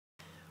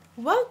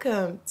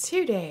Welcome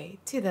today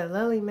to the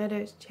Lily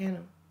Meadows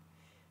channel.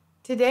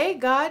 Today,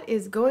 God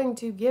is going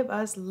to give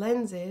us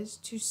lenses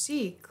to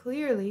see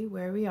clearly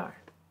where we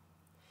are.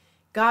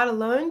 God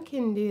alone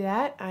can do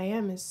that. I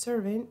am His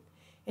servant,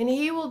 and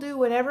He will do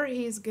whatever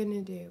He's going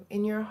to do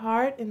in your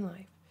heart and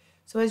life.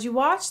 So as you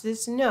watch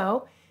this,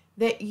 know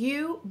that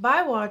you,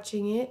 by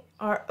watching it,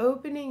 are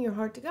opening your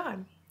heart to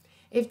God.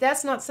 If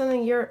that's not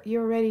something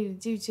you're ready to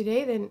do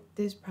today, then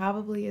this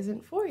probably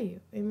isn't for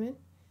you. Amen.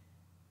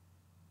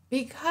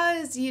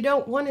 Because you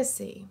don't want to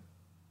see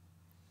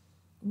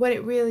what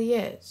it really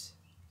is.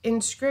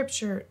 In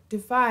Scripture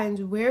defines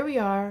where we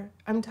are.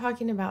 I'm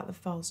talking about the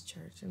false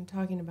church. I'm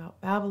talking about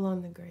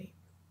Babylon the Great.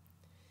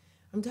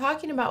 I'm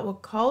talking about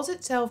what calls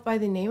itself by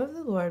the name of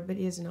the Lord, but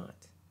is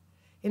not.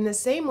 In the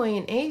same way,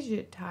 in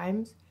ancient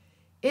times,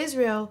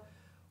 Israel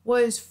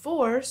was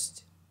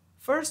first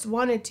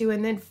wanted to,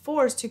 and then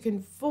forced to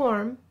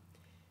conform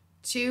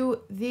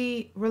to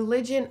the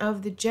religion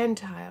of the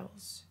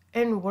Gentiles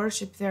and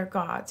worship their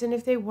gods. And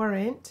if they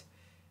weren't,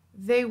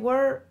 they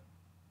were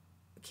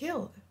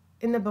killed.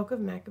 In the book of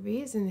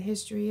Maccabees, in the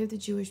history of the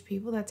Jewish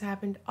people, that's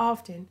happened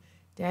often.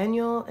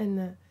 Daniel and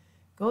the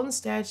golden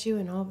statue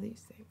and all of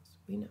these things,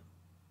 we know.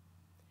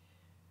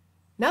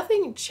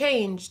 Nothing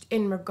changed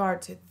in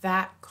regard to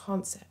that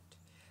concept.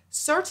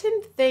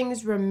 Certain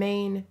things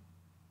remain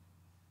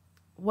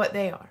what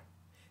they are.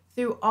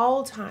 Through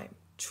all time,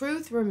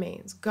 truth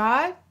remains.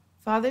 God,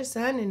 Father,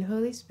 Son, and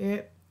Holy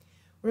Spirit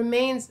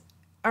remains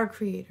our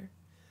Creator,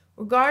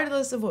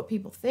 regardless of what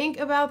people think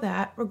about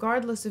that,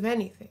 regardless of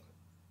anything.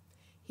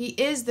 He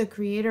is the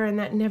Creator, and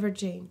that never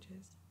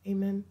changes.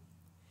 Amen.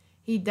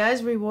 He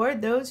does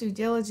reward those who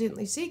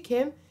diligently seek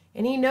Him,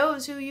 and He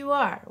knows who you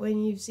are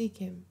when you seek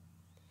Him.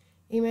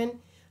 Amen.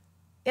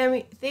 I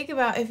mean, think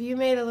about if you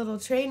made a little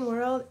train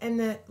world and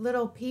the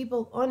little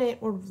people on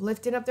it were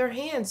lifting up their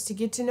hands to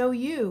get to know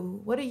you.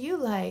 What are you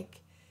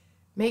like?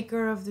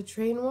 Maker of the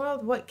train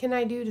world, what can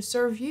I do to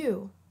serve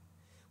you?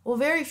 Well,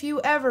 very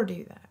few ever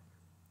do that.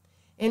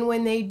 And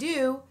when they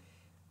do,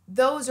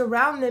 those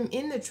around them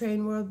in the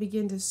train world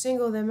begin to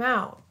single them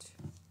out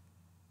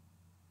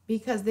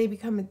because they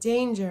become a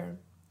danger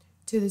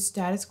to the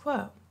status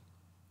quo.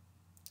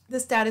 The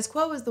status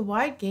quo is the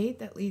wide gate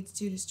that leads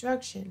to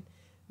destruction.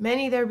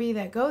 Many there be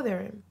that go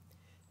therein.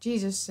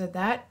 Jesus said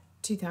that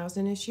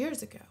 2,000-ish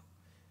years ago.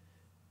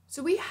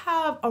 So we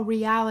have a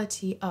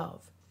reality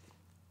of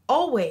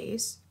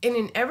always and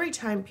in every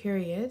time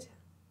period,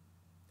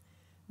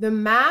 the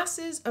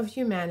masses of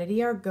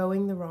humanity are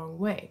going the wrong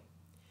way.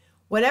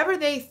 Whatever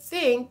they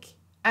think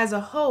as a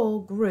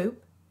whole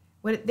group,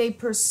 what they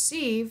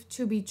perceive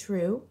to be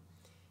true,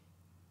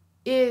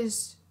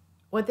 is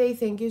what they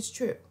think is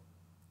true.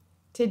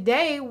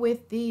 Today,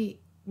 with the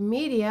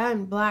media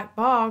and black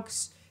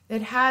box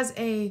that has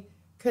a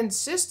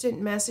consistent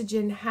message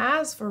and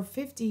has for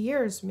 50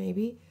 years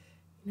maybe,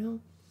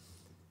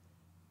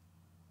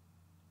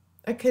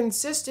 a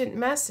consistent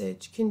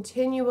message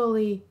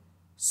continually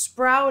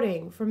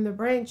sprouting from the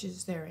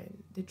branches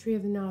therein, the tree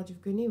of the knowledge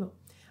of good and evil.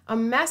 A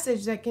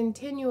message that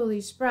continually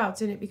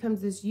sprouts, and it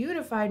becomes this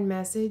unified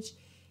message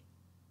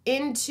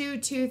into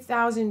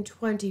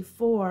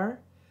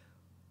 2024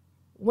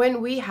 when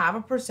we have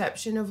a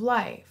perception of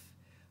life.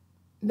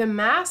 The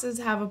masses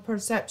have a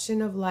perception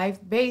of life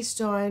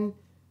based on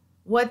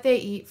what they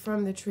eat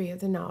from the tree of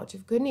the knowledge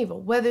of good and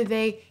evil. Whether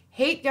they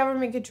hate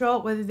government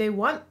control, whether they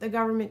want the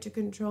government to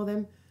control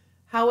them,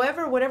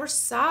 however, whatever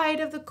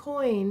side of the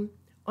coin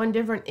on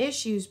different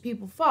issues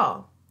people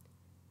fall,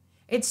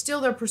 it's still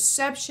their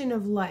perception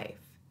of life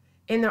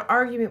and their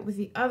argument with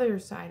the other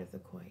side of the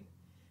coin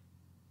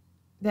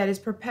that is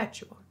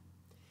perpetual.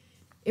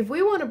 If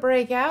we want to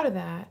break out of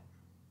that,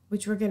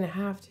 which we're going to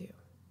have to,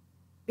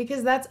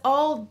 because that's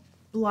all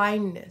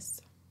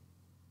blindness.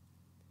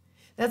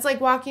 That's like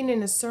walking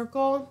in a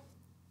circle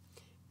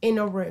in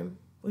a room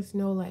with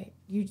no light.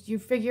 You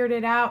figured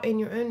it out in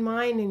your own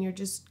mind and you're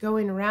just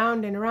going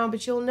around and around,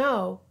 but you'll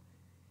know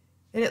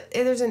that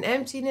there's an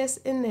emptiness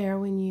in there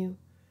when you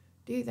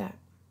do that.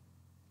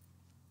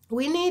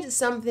 We need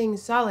something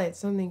solid,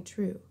 something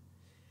true.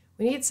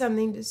 We need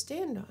something to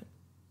stand on.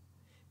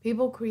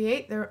 People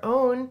create their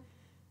own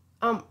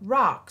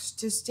rocks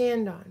to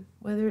stand on,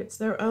 whether it's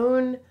their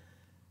own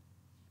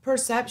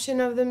perception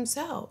of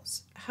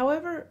themselves.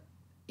 However,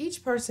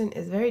 each person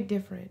is very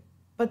different,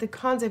 but the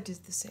concept is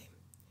the same.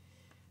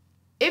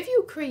 If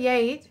you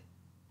create,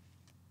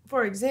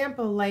 for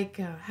example, like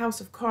a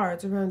house of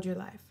cards around your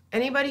life,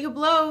 anybody who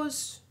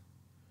blows,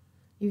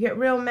 you get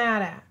real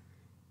mad at.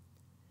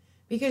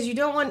 Because you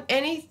don't want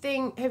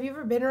anything. Have you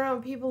ever been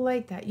around people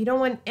like that? You don't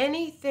want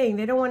anything.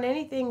 They don't want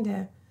anything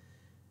to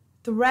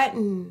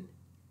threaten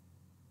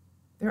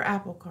their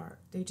apple cart.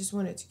 They just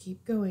want it to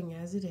keep going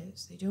as it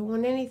is. They don't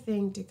want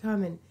anything to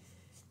come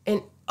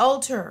and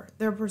alter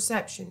their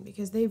perception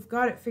because they've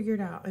got it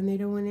figured out, and they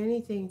don't want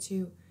anything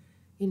to,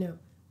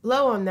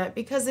 blow on that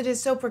because it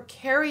is so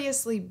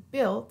precariously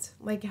built,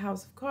 like a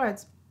house of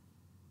cards.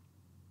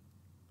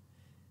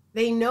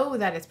 They know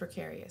that it's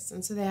precarious,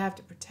 and so they have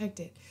to protect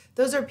it.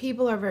 Those are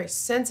people who are very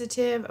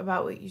sensitive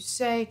about what you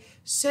say,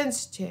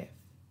 sensitive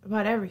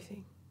about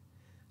everything.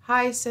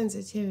 High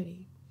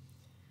sensitivity.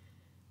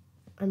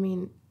 I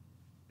mean,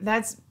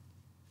 that's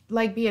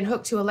like being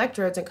hooked to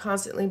electrodes and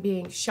constantly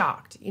being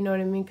shocked. You know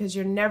what I mean? Because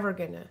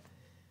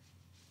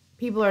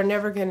people are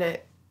never going to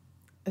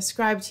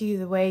ascribe to you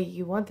the way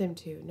you want them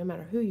to, no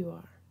matter who you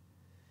are.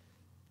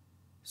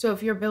 So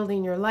if you're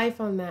building your life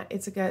on that,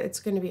 it's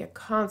going to be a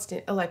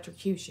constant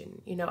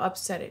electrocution,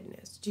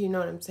 upsettedness. Do you know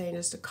what I'm saying?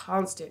 Just a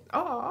constant,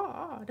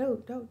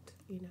 don't,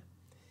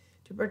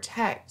 to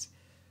protect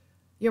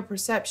your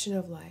perception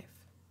of life.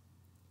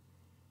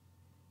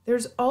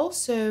 There's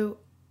also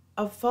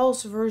a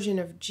false version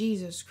of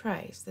Jesus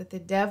Christ that the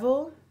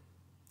devil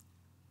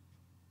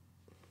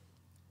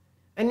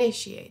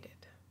initiated.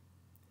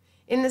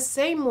 In the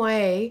same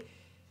way,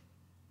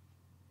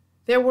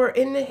 there were,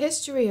 in the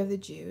history of the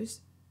Jews,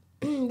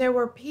 there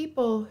were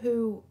people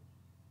who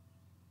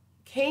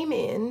came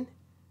in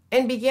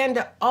and began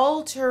to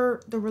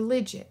alter the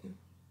religion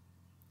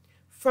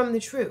from the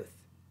truth,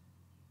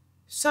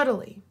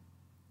 subtly.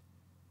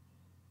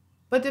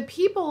 But the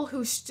people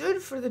who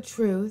stood for the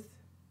truth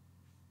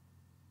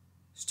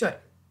stood.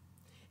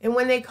 And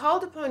when they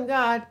called upon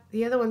God,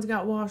 the other ones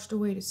got washed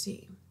away to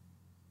sea,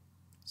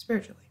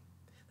 spiritually.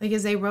 Like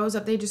as they rose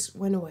up, they just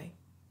went away.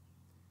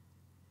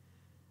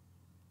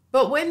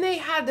 But when they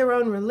had their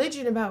own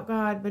religion about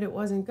God, but it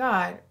wasn't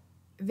God,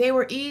 they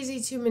were easy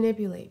to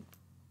manipulate.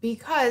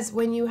 Because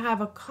when you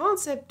have a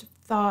concept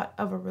thought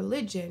of a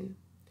religion,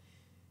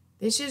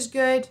 this is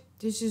good,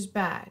 this is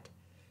bad.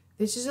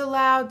 This is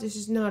allowed, this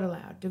is not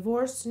allowed.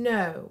 Divorce,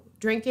 no.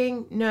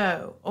 Drinking,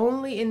 no.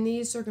 Only in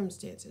these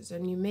circumstances.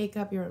 And you make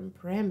up your own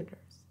parameters.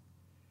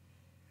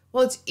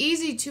 Well, it's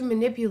easy to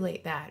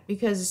manipulate that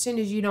because as soon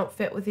as you don't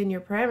fit within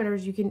your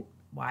parameters, you can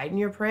widen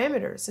your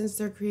parameters since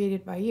they're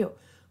created by you.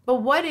 But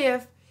what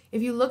if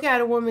you look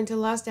at a woman to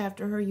lust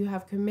after her, you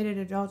have committed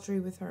adultery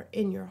with her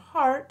in your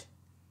heart?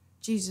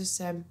 Jesus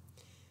said,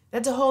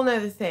 that's a whole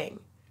nother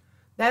thing.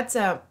 That's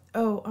I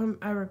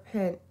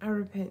repent.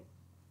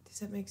 Does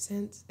that make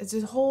sense? It's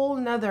a whole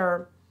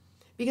nother,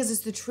 because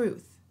it's the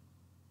truth.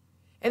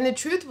 And the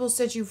truth will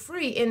set you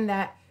free in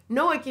that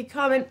no one can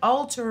come and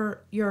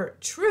alter your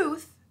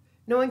truth.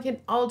 No one can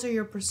alter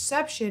your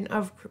perception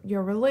of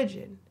your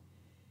religion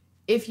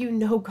if you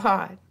know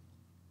God.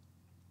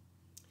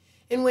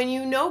 And when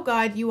you know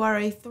God, you are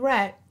a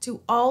threat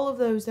to all of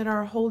those that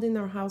are holding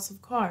their house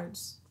of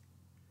cards.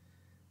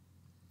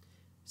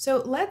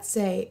 So let's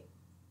say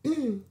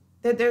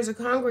that there's a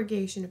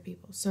congregation of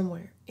people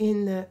somewhere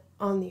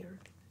on the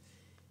earth.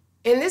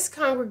 In this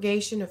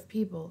congregation of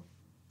people,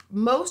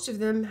 most of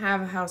them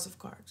have a house of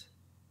cards.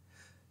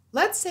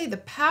 Let's say the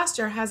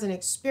pastor has an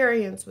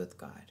experience with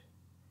God.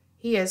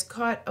 He has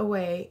caught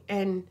away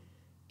and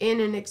in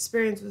an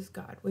experience with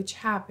God, which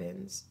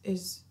happens,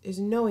 is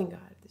knowing God.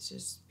 It's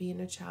just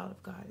being a child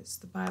of God. It's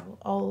the Bible.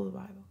 All of the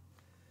Bible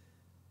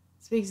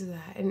speaks of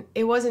that. And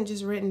it wasn't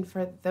just written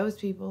for those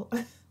people.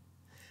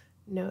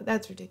 No,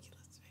 that's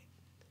ridiculous, right?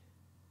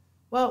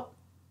 Well,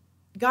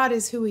 God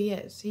is who he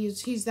is.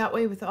 He's that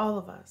way with all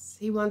of us.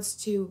 He wants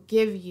to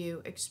give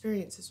you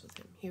experiences with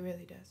him. He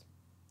really does.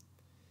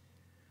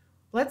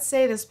 Let's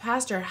say this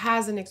pastor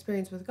has an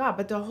experience with God,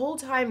 but the whole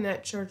time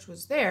that church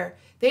was there,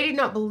 they did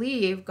not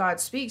believe God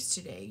speaks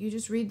today. You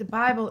just read the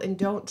Bible and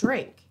don't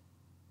drink.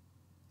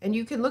 And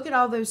you can look at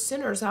all those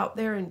sinners out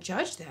there and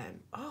judge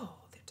them. Oh,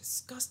 they're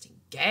disgusting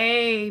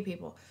gay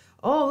people.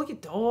 Oh, look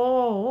at,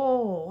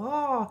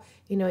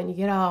 and you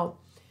get all,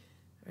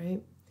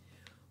 right?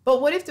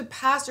 But what if the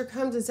pastor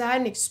comes and says, I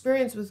had an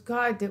experience with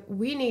God that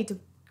we need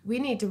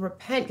to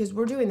repent because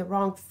we're doing the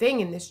wrong thing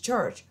in this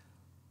church.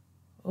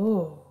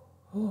 All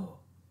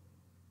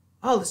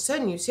of a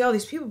sudden you see all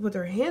these people put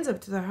their hands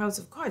up to their house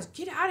of cards.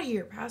 Get out of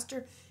here,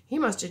 pastor. He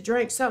must have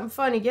drank something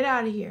funny. Get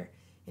out of here.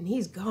 And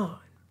he's gone.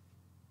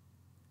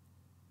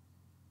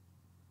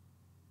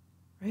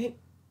 Right?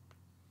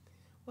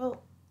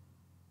 Well,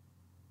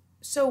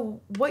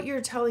 so what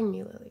you're telling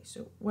me, Lily,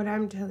 so what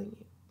I'm telling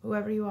you,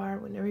 whoever you are,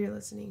 whenever you're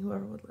listening,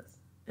 whoever would listen,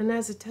 and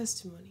as a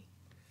testimony,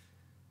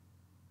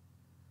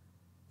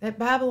 that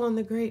Babylon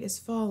the Great is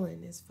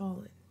fallen.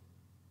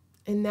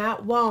 And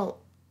that won't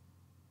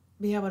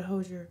be able to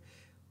hold your...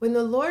 When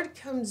the Lord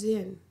comes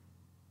in,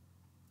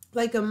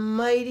 like a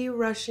mighty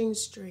rushing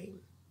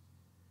stream,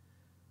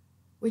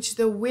 which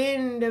the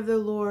wind of the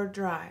Lord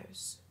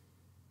drives,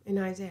 in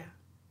Isaiah,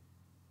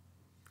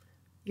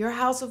 your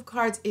house of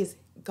cards is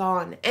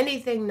gone.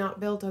 Anything not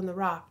built on the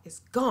rock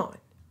is gone.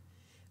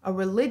 A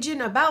religion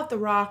about the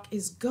rock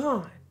is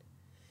gone.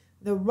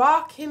 The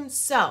rock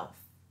himself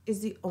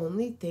is the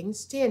only thing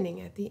standing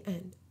at the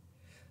end.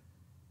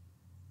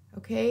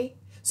 Okay?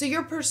 So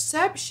your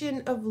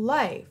perception of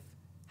life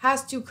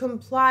has to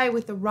comply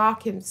with the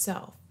rock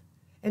himself.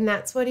 And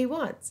that's what he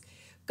wants.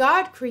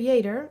 God,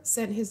 Creator,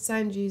 sent his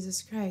Son,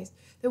 Jesus Christ,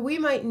 that we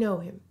might know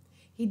him.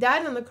 He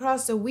died on the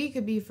cross so we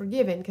could be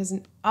forgiven, because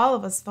all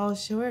of us fall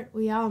short.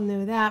 We all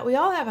know that. We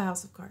all have a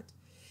house of cards.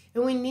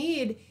 And we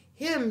need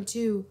him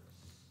to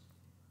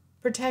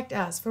protect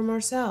us from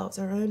ourselves,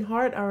 our own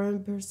heart, our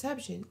own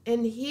perception.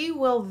 And he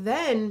will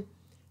then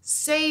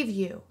save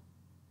you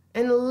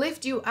and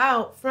lift you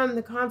out from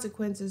the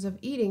consequences of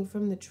eating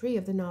from the tree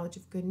of the knowledge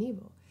of good and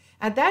evil.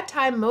 At that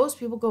time, most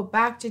people go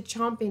back to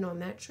chomping on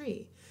that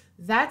tree.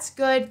 That's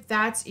good,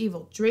 that's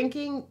evil.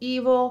 Drinking,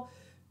 evil.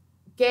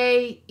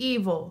 Gay,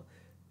 evil.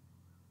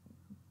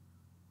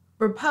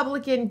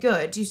 Republican,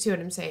 good. Do you see what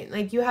I'm saying?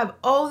 Like, you have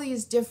all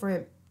these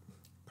different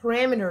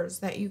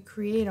parameters that you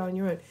create on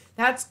your own.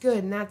 That's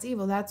good and that's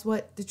evil. That's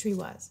what the tree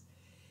was.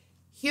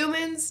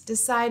 Humans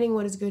deciding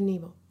what is good and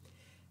evil.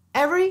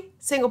 Every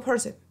single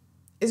person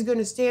is going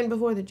to stand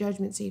before the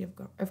judgment seat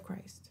of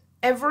Christ.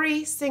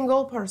 Every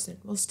single person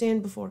will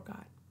stand before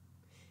God.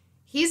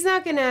 He's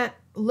not going to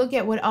look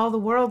at what all the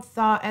world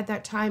thought at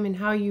that time and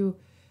how you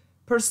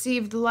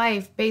perceived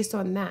life based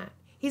on that.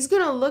 He's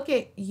going to look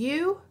at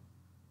you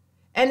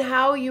and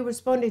how you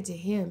responded to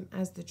him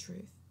as the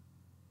truth.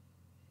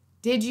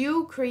 Did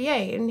you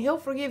create? And he'll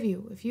forgive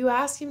you. If you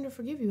ask him to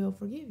forgive you, he'll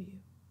forgive you.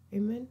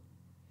 Amen?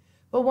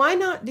 But why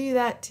not do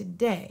that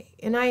today?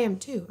 And I am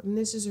too. I mean,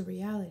 this is a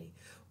reality.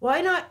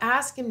 Why not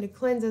ask him to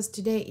cleanse us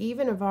today,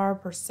 even of our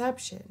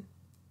perception,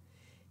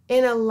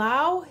 and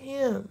allow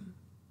him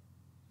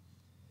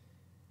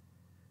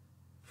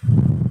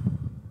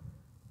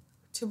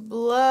to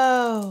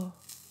blow,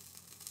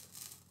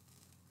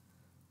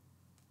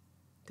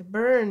 to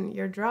burn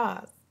your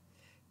dross,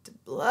 to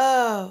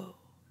blow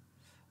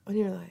on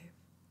your life.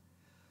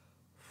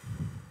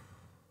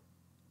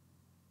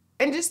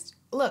 And just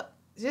look,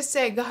 just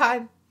say,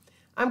 God,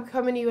 I'm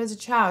coming to you as a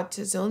child.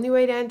 It's the only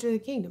way to enter the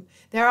kingdom.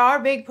 There are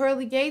big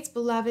pearly gates,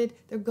 beloved.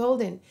 They're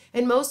golden.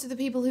 And most of the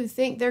people who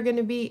think they're going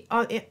to be,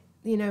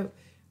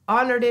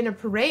 honored in a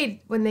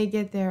parade when they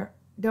get there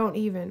aren't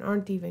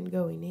even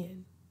going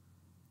in.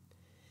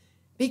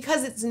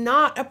 Because it's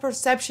not a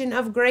perception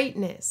of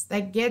greatness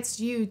that gets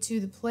you to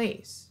the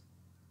place.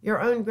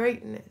 Your own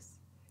greatness,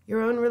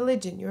 your own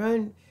religion, your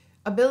own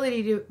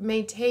ability to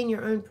maintain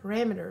your own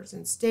parameters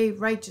and stay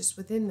righteous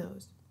within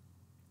those.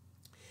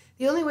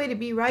 The only way to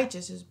be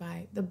righteous is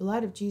by the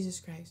blood of Jesus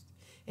Christ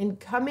and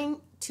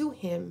coming to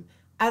him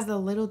as a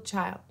little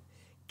child,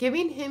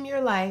 giving him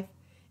your life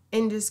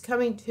and just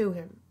coming to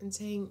him and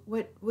saying,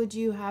 what would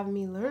you have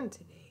me learn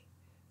today,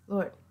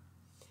 Lord?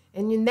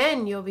 And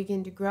then you'll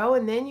begin to grow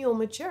and then you'll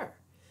mature.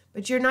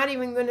 But you're not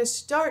even going to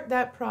start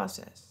that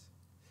process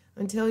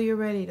until you're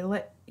ready to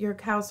let your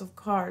house of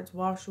cards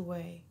wash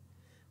away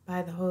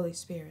by the Holy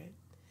Spirit.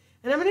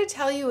 And I'm going to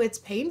tell you it's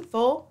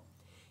painful,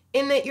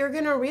 in that you're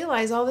going to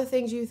realize all the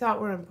things you thought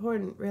were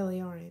important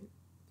really aren't.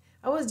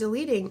 I was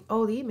deleting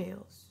old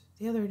emails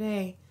the other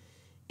day,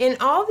 and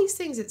all these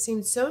things that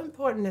seemed so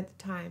important at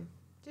the time,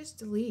 just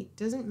delete.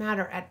 Doesn't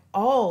matter at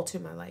all to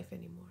my life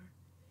anymore.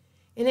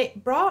 And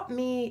it brought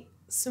me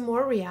some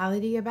more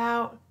reality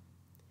about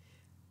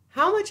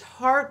how much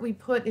heart we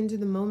put into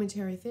the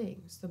momentary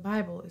things. The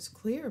Bible is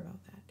clear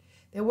about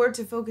that we're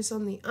to focus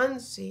on the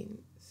unseen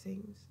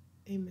things.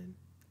 Amen.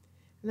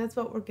 And that's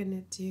what we're going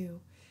to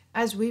do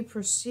as we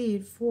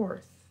proceed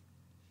forth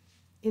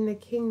in the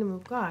kingdom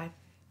of God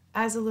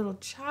as a little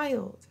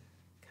child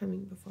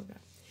coming before God.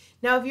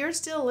 Now, if you're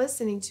still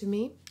listening to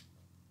me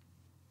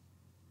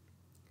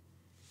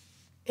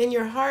and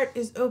your heart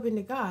is open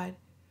to God,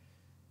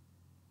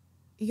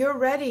 you're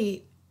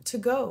ready to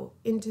go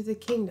into the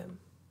kingdom.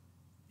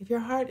 If your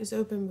heart is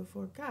open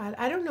before God,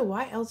 I don't know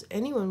why else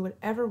anyone would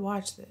ever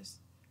watch this.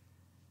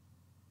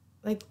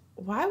 Like,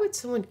 why would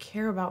someone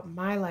care about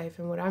my life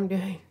and what I'm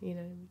doing,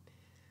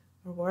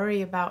 or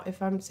worry about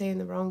if I'm saying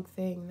the wrong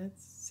thing?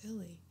 That's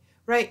silly.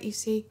 Right, you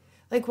see?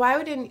 Like,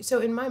 so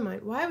in my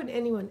mind, why would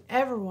anyone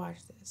ever watch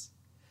this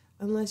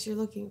unless you're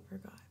looking for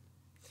God?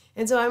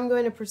 And so I'm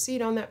going to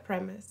proceed on that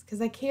premise because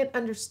I can't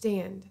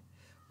understand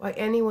why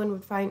anyone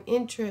would find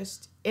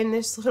interest in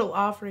this little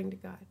offering to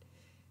God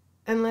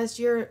unless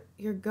you're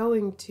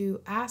going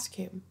to ask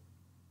him,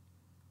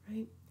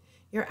 right?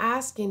 You're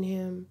asking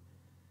him,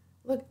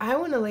 look, I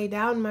want to lay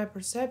down my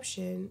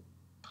perception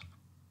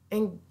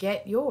and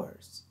get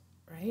yours.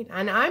 Right?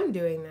 And I'm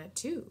doing that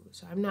too.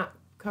 So I'm not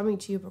coming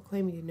to you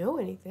proclaiming to know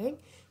anything.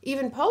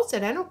 Even Paul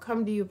said, I don't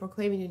come to you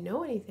proclaiming to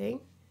know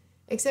anything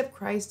except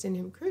Christ and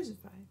him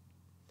crucified.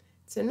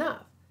 It's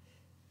enough.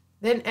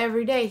 Then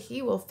every day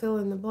he will fill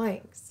in the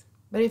blanks.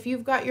 But if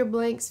you've got your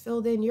blanks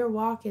filled in, you're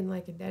walking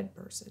like a dead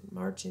person,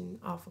 marching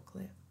off a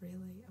cliff,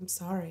 really. I'm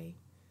sorry.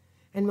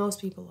 And most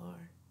people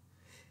are.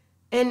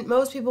 And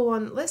most people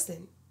won't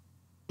listen,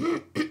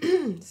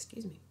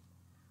 excuse me,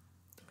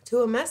 to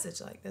a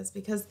message like this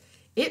because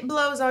it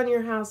blows on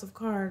your house of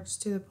cards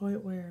to the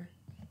point where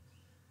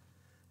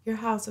your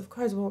house of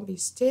cards won't be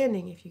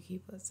standing if you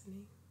keep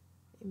listening.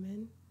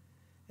 Amen.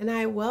 And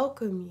I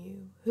welcome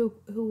you who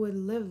would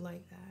live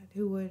like that,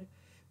 who would,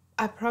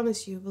 I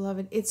promise you,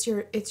 beloved, it's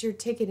your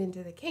ticket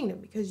into the kingdom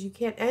because you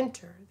can't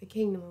enter the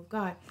kingdom of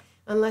God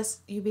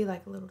unless you be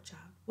like a little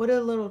child. What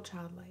a little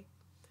child like?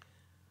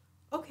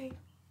 Okay,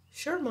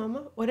 sure,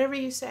 mama, whatever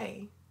you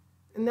say.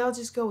 And they'll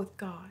just go with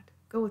God.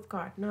 Go with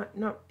God,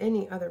 not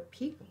any other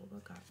people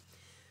but God.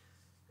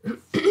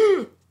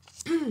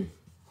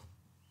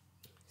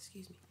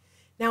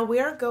 Now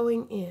we are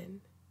going in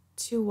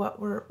to what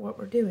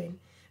we're doing.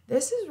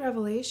 This is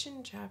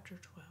Revelation chapter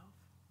 12.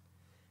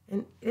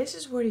 And this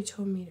is where he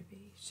told me to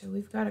be. So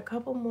we've got a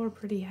couple more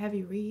pretty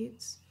heavy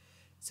reads.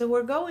 So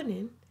we're going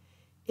in.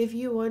 If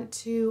you want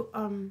to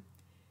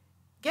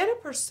get a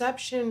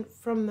perception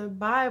from the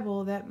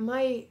Bible that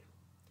might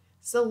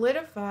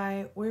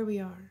solidify where we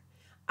are,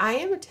 I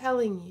am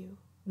telling you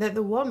that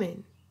the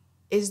woman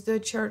is the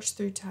church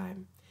through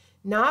time,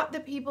 not the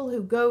people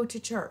who go to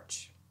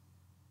church.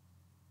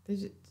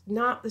 It's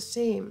not the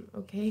same,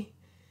 okay?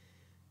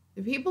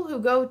 The people who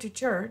go to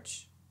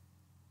church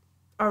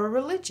are a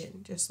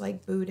religion, just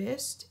like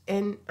Buddhist,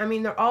 and I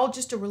mean, they're all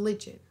just a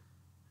religion.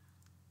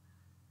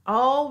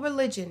 All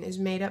religion is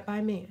made up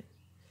by man,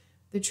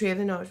 the tree of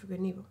the knowledge of good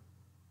and evil.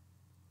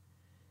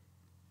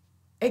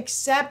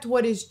 Except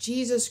what is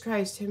Jesus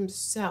Christ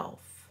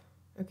himself,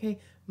 okay?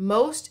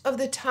 Most of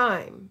the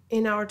time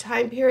in our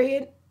time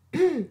period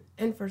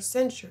and for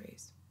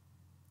centuries,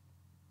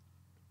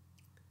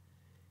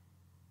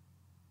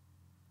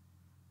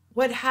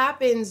 what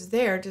happens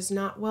there does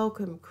not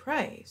welcome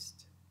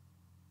Christ.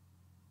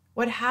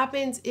 What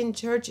happens in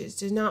churches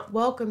does not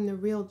welcome the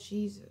real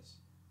Jesus.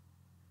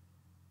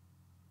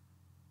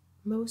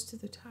 Most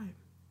of the time.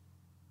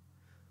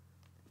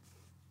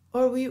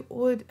 Or we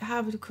would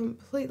have a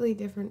completely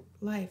different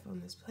life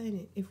on this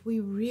planet if we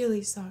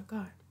really sought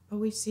God. But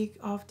we seek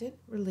often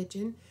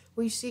religion.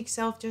 We seek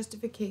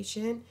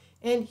self-justification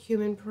and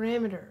human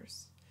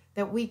parameters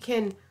that we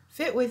can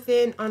fit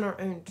within on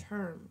our own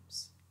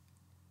terms.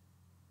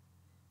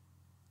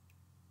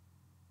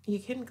 You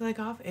can click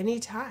off any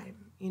time.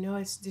 You know,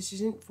 this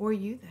isn't for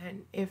you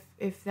then.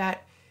 If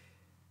that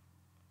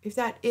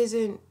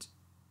isn't,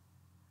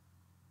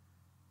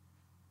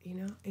 you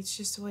know, it's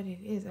just what it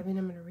is. I mean,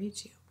 I'm going to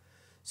read you.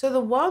 So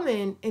the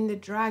woman and the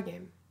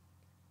dragon.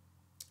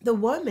 The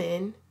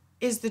woman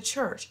is the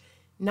church,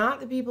 not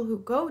the people who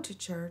go to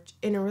church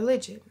in a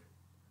religion.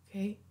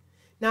 Okay?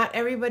 Not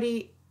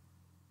everybody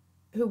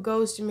who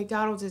goes to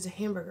McDonald's is a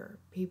hamburger,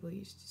 people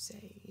used to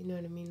say. You know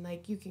what I mean?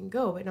 Like, you can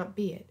go, but not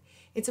be it.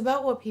 It's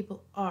about what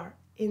people are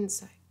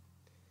inside.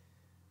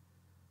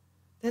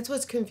 That's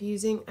what's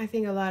confusing, I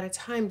think, a lot of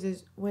times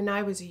is when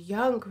I was a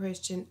young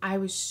Christian, I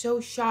was so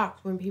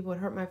shocked when people would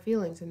hurt my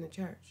feelings in the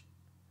church.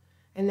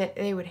 And that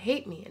they would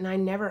hate me, and I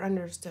never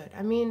understood.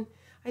 I mean,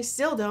 I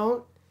still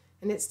don't,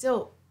 and it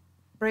still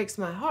breaks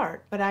my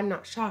heart, but I'm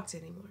not shocked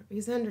anymore.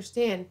 Because I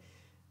understand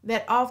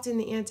that often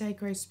the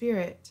Antichrist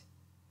spirit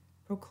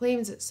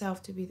proclaims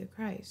itself to be the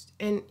Christ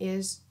and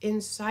is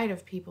inside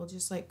of people,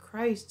 just like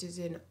Christ is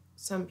in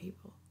some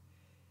people.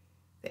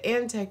 The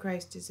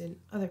Antichrist is in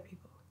other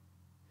people.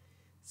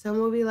 Some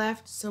will be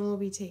left, some will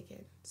be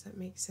taken. Does that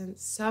make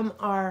sense? Some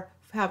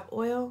have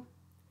oil,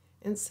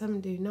 and some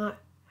do not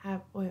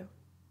have oil.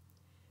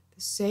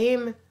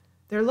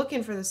 They're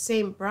looking for the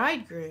same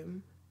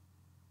bridegroom,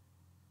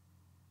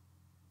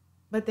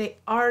 but they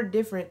are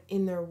different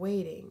in their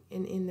waiting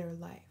and in their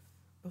life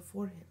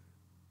before him.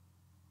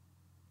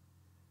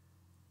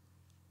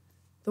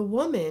 The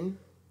woman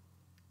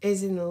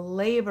is in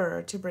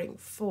labor to bring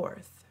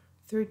forth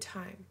through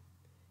time.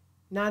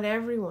 Not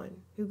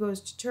everyone who goes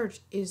to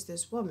church is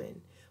this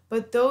woman,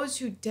 but those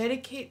who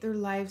dedicate their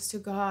lives to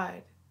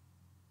God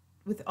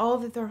with all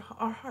that their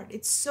heart.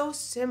 It's so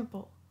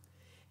simple.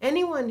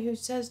 Anyone who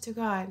says to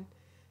God,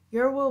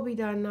 your will be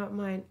done, not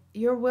mine.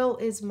 Your will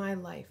is my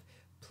life.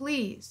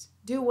 Please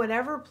do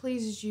whatever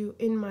pleases you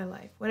in my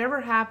life.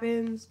 Whatever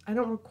happens, I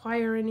don't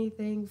require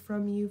anything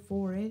from you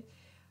for it.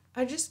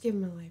 I just give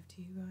my life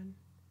to you, God.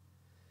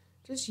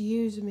 Just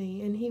use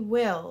me, and he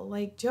will,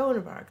 like Joan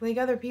of Arc, like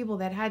other people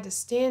that had to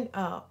stand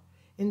up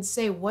and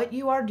say what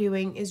you are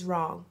doing is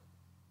wrong.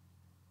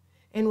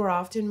 And were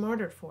often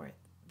martyred for it.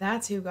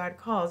 That's who God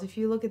calls. If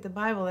you look at the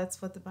Bible,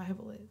 that's what the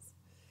Bible is.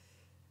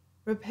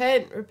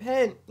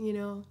 Repent, you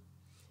know,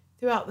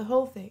 throughout the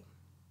whole thing.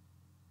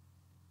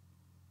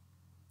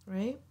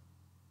 Right?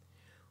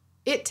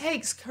 It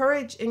takes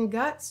courage and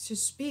guts to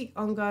speak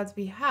on God's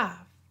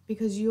behalf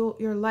because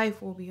your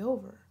life will be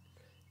over,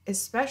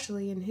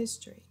 especially in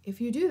history. If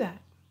you do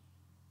that,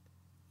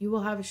 you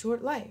will have a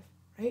short life,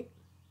 right?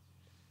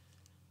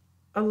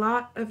 A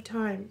lot of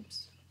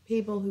times,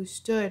 people who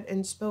stood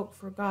and spoke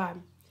for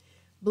God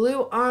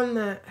blew on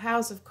the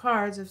house of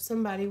cards of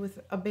somebody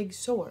with a big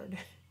sword,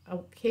 a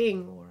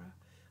king or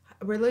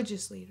a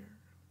religious leader.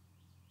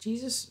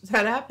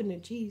 That happened to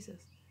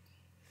Jesus.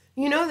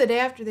 You know, the day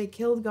after they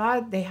killed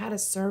God, they had a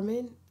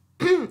sermon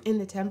in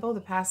the temple, the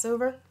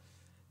Passover.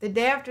 The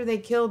day after they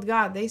killed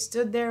God, they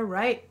stood there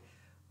ripe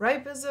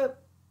as a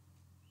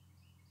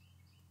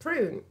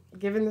prune,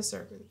 giving the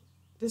sermon,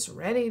 just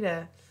ready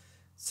to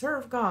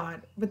serve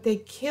God. But they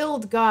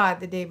killed God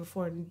the day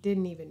before and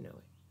didn't even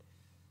know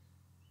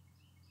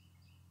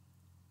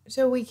it.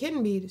 So we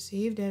can be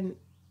deceived, and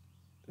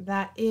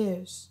that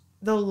is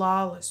the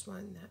lawless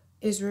one that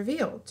is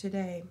revealed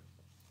today.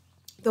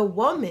 The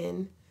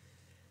woman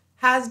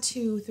has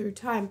to, through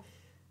time,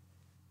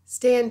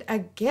 stand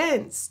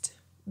against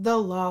the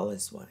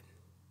lawless one.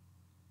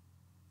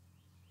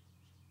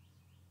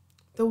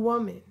 The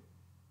woman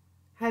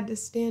had to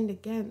stand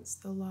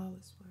against the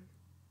lawless one.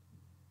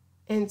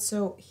 And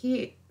so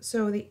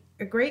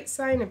a great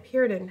sign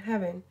appeared in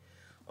heaven,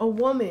 a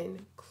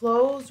woman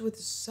clothed with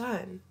the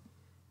sun,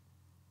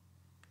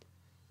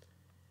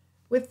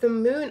 with the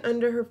moon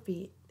under her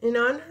feet, and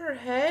on her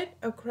head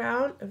a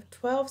crown of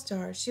 12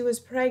 stars. She was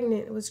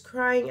pregnant, was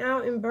crying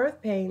out in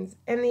birth pains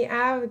and the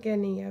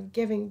agony of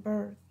giving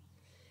birth.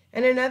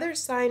 And another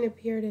sign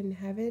appeared in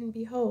heaven.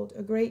 Behold,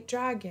 a great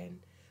dragon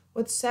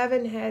with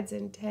 7 heads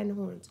and 10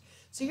 horns.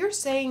 So you're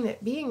saying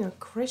that being a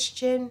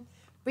Christian,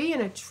 being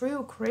a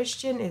true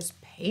Christian, is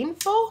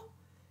painful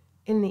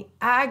in the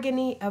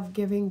agony of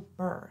giving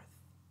birth.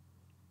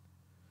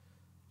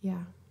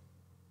 Yeah.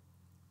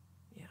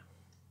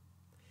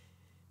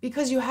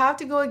 Because you have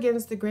to go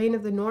against the grain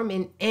of the norm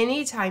in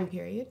any time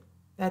period.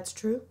 That's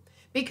true.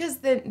 Because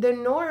the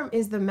norm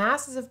is the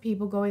masses of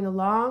people going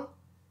along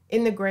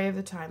in the gray of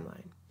the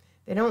timeline.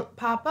 They don't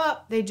pop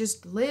up. They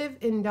just live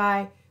and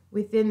die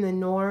within the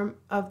norm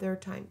of their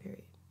time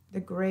period. The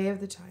gray of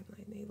the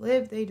timeline. They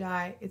live, they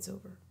die, it's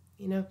over.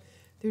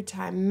 Through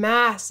time,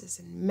 masses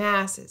and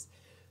masses,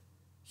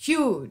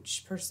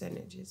 huge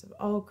percentages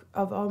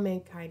of all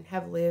mankind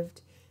have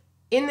lived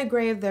in the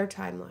gray of their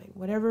timeline.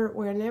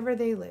 Whenever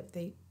they lived,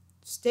 they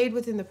stayed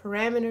within the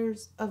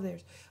parameters of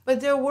theirs.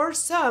 But there were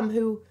some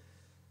who,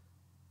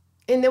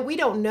 and that we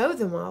don't know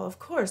them all, of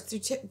course.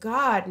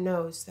 God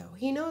knows, though.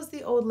 He knows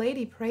the old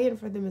lady praying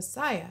for the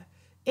Messiah,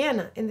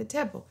 Anna, in the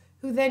temple,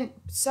 who then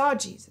saw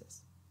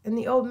Jesus, and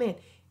the old man.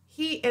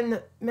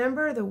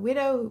 Remember the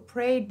widow who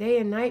prayed day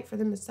and night for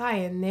the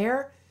Messiah, and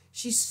there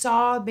she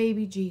saw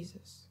baby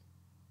Jesus.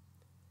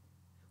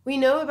 We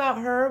know about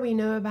her. We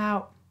know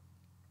about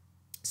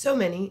so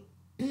many,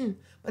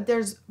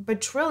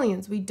 but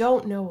trillions we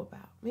don't know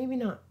about. Maybe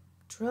not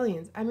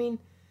trillions. I mean,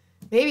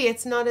 maybe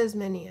it's not as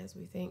many as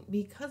we think,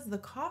 because the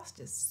cost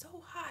is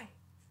so high.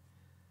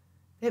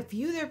 That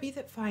few there be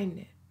that find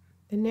it.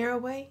 The narrow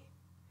way.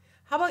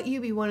 How about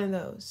you be one of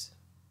those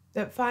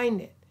that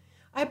find it?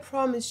 I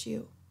promise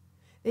you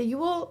that you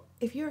will,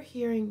 if you're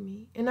hearing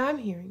me, and I'm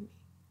hearing me,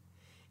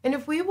 and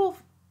if we will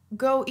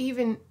go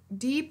even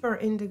deeper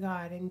into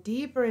God and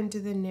deeper into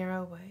the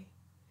narrow way,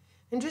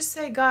 and just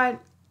say, God,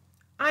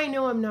 I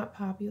know I'm not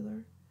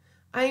popular.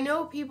 I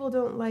know people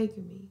don't like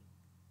me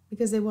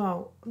because they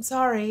won't. I'm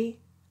sorry.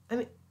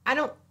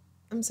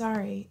 I'm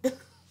sorry.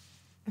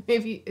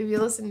 If you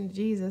listen to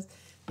Jesus,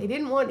 they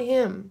didn't want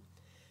him.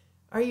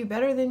 Are you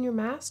better than your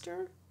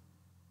master?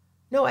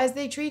 No, as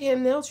they treat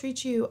him, they'll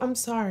treat you. I'm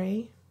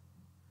sorry.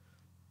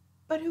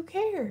 But who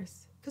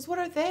cares? Because what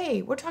are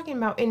they? We're talking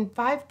about in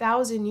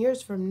 5,000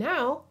 years from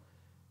now.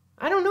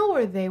 I don't know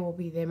where they will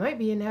be. They might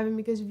be in heaven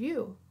because of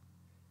you.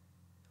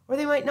 Or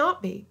they might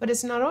not be, but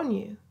it's not on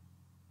you.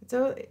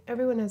 So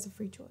everyone has a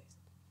free choice.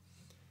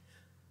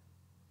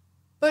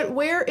 But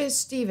where is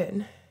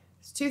Stephen?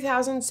 It's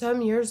 2,000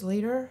 some years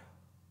later.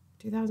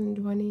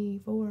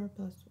 2024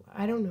 plus,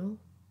 I don't know.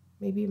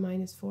 Maybe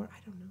 -4, I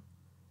don't know.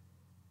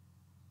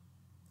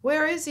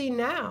 Where is he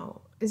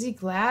now? Is he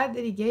glad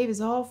that he gave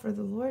his all for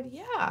the Lord?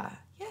 Yeah,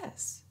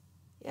 yes.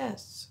 Yeah.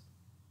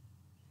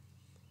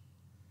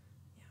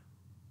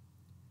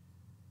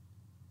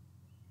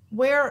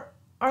 Where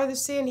are the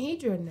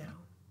Sanhedrin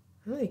now?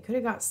 Well, they could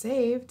have got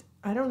saved.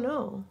 I don't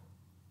know.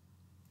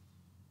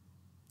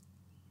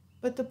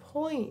 But the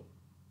point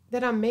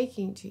that I'm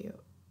making to you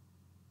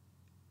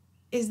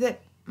is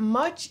that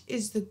much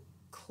is the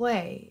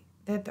clay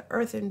that the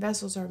earthen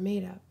vessels are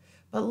made of,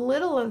 but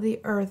little of the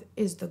earth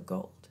is the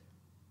gold.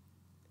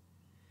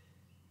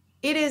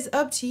 It is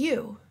up to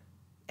you.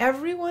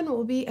 Everyone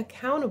will be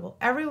accountable.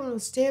 Everyone will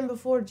stand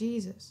before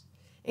Jesus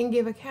and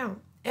give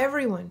account.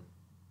 Everyone.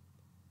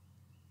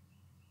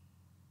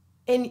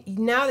 And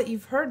now that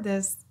you've heard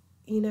this,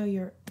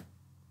 you're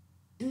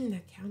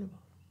accountable.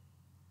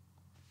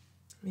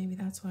 Maybe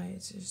that's why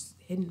it's just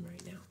hidden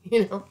right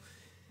now,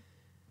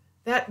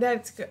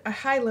 That's a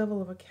high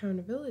level of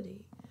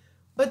accountability.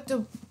 But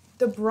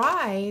the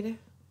bride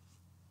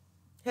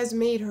has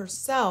made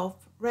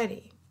herself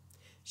ready.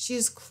 She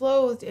is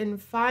clothed in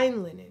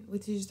fine linen,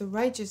 which is the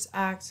righteous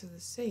acts of the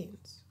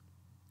saints.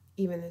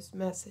 Even this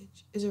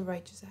message is a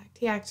righteous act.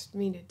 He asked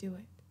me to do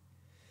it.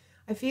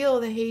 I feel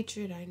the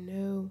hatred. I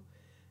know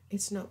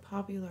it's not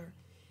popular.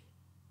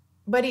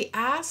 But he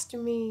asked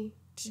me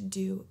to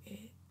do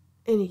it.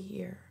 And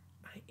here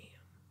I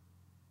am.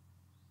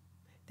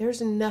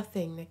 There's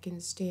nothing that can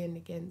stand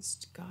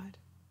against God.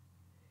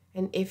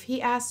 And if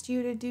he asked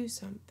you to do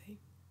something,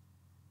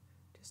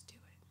 just do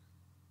it.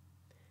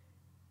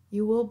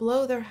 You will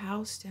blow their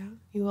house down.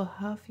 You will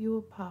huff, you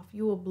will puff.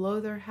 You will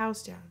blow their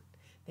house down.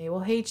 They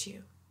will hate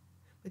you,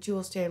 but you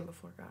will stand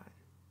before God.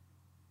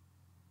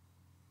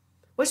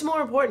 What's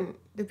more important?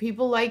 Do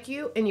people like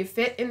you and you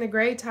fit in the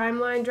gray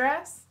timeline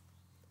dress?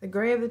 The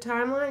gray of the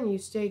timeline, you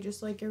stay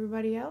just like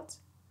everybody else?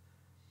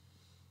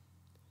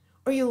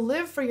 Or you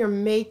live for your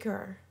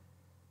maker?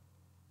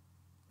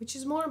 Which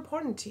is more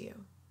important to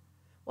you?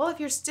 Well, if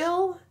you're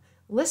still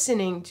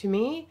listening to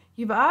me,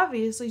 you've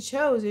obviously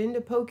chosen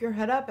to poke your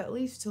head up at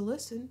least to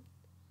listen.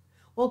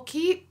 Well,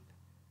 keep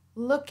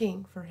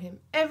looking for him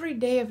every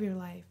day of your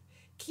life.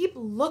 Keep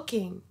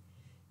looking.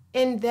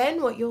 And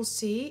then what you'll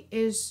see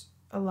is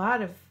a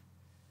lot of,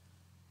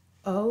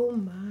 oh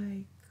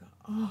my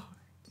God,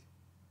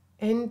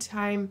 end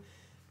time.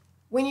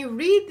 When you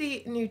read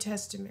the New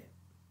Testament,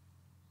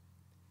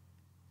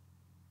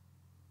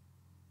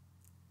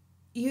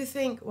 you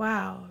think,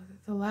 wow,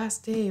 the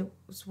last days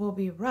will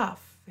be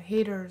rough.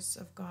 Haters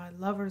of God,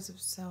 lovers of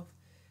self.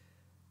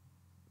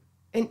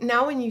 And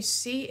now when you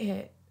see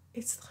it,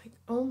 it's like,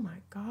 oh my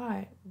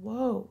God,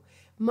 whoa.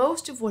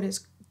 Most of what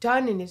is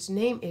done in his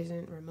name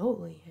isn't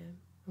remotely him.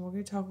 And we're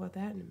going to talk about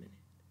that in a minute.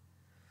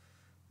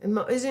 And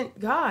isn't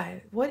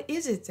God. What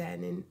is it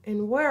then?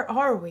 And where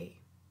are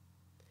we?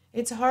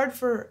 It's hard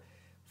for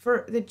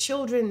the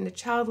children, the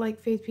childlike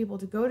faith people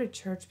to go to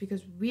church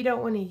because we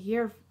don't want to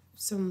hear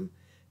some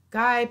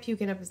guy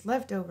puking up his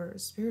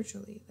leftovers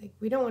spiritually. Like,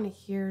 we don't want to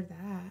hear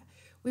that.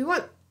 We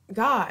want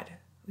God.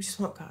 We just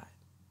want God,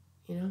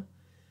 you know?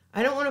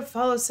 I don't want to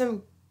follow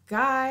some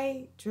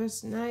guy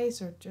dressed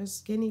nice or dressed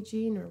skinny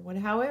jean or what,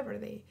 however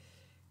they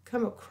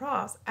come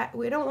across.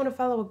 We don't want to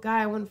follow a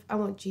guy. I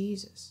want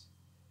Jesus.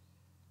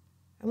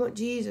 I want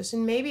Jesus.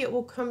 And maybe it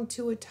will come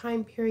to a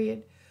time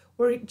period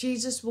where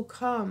Jesus will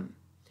come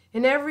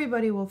and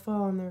everybody will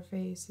fall on their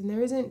face. And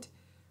there isn't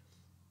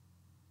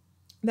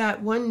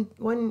that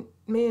one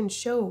man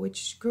show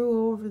which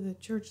grew over the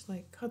church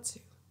like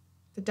kudzu,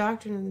 the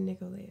doctrine of the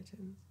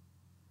Nicolaitans.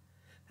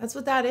 That's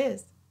what that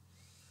is.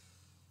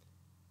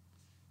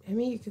 I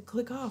mean, you could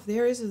click off.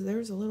 There's a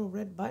little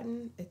red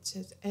button. It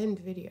says end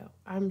video.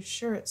 I'm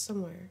sure it's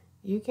somewhere.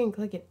 You can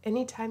click it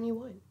anytime you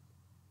want.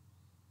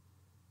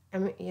 I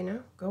mean, you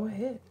know, go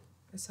ahead.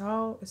 It's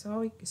all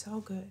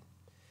good.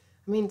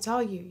 I mean, it's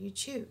all you. You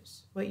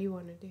choose what you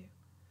want to do.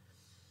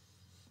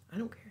 I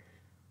don't care.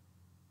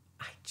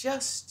 I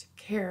just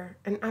care,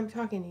 and I'm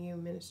talking to you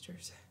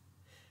ministers.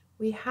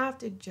 We have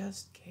to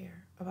just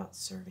care about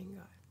serving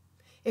God.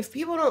 If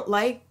people don't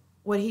like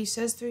what he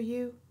says through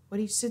you, what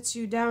he sits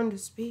you down to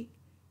speak,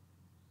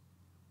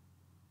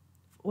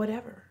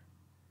 whatever.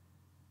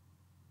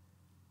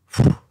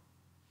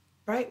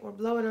 Right? We're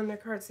blowing on their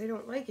cards. They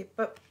don't like it.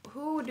 But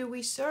who do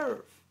we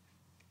serve?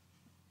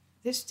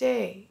 This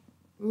day,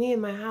 me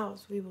and my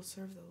house, we will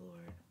serve the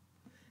Lord.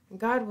 And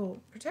God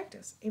will protect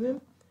us. Amen?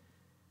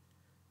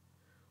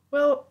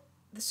 Well,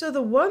 so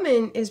the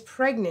woman is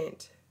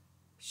pregnant.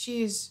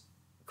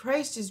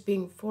 Christ is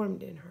being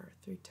formed in her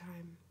through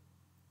time.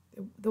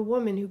 The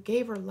woman who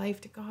gave her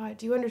life to God.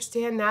 Do you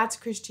understand? That's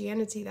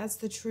Christianity. That's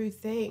the true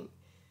thing.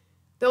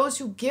 Those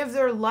who give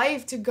their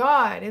life to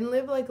God and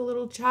live like a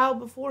little child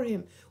before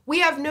him. We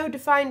have no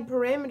defined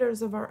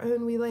parameters of our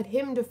own. We let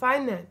him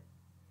define them,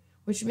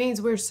 which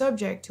means we're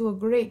subject to a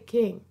great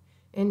king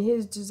and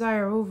his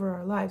desire over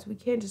our lives. We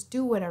can't just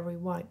do whatever we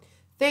want,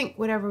 think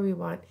whatever we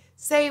want,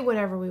 say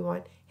whatever we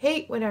want,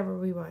 hate whatever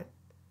we want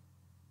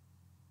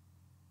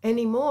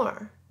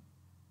anymore.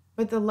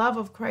 But the love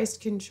of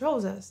Christ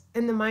controls us,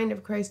 and the mind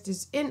of Christ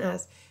is in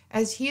us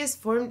as he is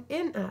formed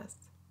in us.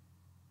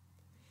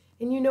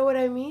 And you know what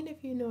I mean,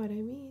 if you know what I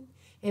mean.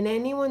 And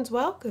anyone's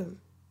welcome.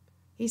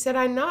 He said,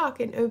 I knock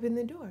and open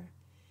the door.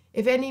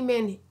 If any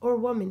man or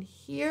woman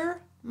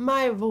hear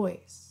my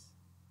voice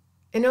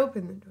and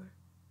open the door,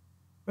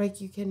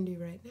 like you can do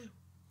right now,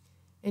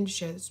 and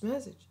share this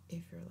message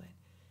if you're led,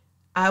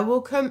 I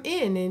will come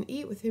in and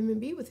eat with him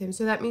and be with him.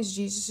 So that means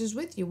Jesus is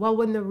with you. Well,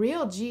 when the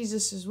real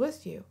Jesus is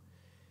with you,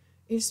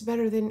 it's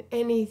better than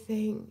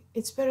anything.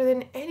 It's better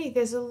than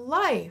anything. It's a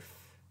life.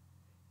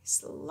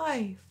 It's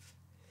life.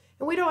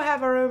 And we don't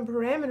have our own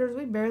parameters.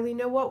 We barely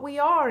know what we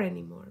are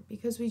anymore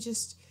because we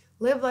just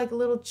live like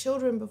little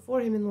children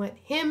before him and let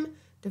him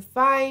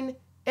define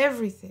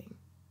everything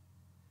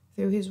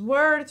through his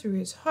word, through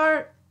his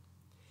heart.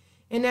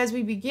 And as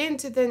we begin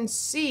to then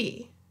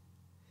see,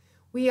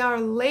 we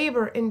are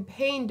labor and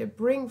pain to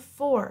bring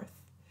forth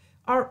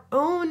our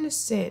own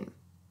sin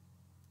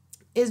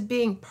is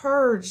being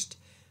purged.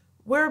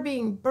 We're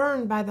being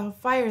burned by the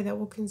fire that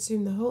will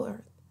consume the whole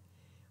earth.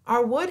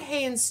 Our wood,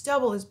 hay, and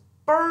stubble is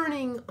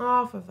burning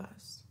off of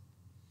us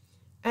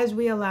as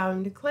we allow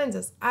him to cleanse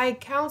us. I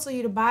counsel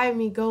you to buy of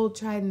me gold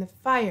tried in the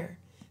fire,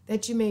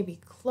 that you may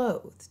be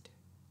clothed.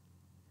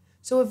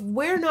 So if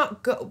we're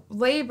not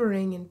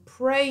laboring and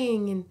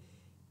praying and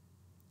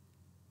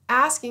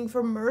asking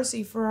for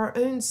mercy for our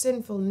own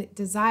sinful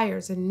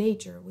desires and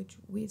nature, which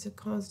it's a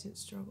constant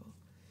struggle,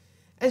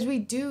 as we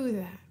do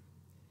that,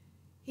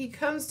 he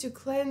comes to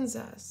cleanse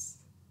us.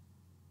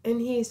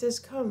 And he says,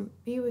 come,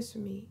 be with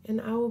me,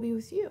 and I will be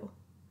with you.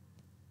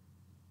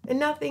 And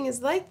nothing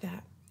is like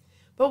that.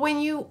 But when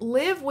you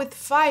live with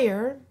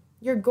fire,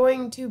 you're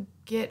going to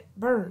get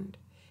burned.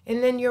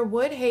 And then your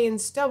wood, hay,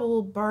 and stubble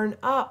will burn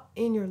up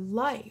in your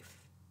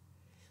life.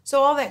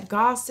 So all that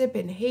gossip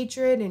and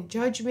hatred and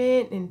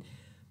judgment and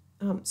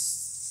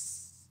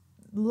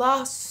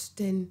lust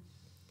and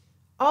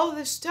all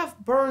this stuff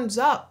burns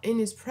up in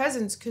his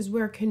presence because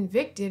we're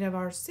convicted of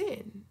our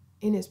sin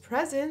in his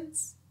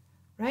presence,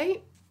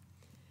 right?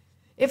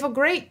 If a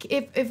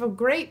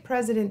great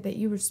president that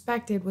you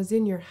respected was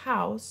in your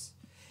house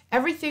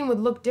Everything would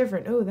look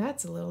different. Oh,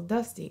 that's a little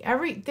dusty.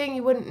 Everything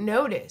you wouldn't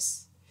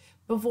notice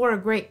before a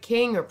great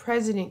king or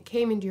president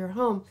came into your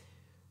home,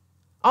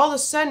 all of a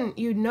sudden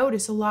you'd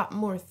notice a lot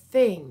more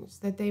things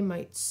that they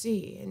might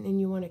see, and then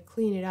you want to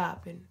clean it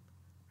up, and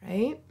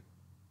right?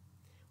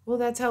 Well,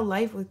 that's how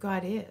life with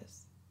God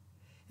is.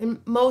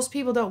 And most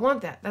people don't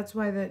want that. That's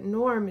why the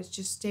norm is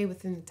just stay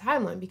within the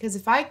timeline. Because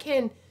if I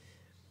can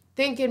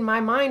think in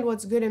my mind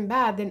what's good and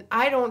bad, then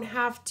I don't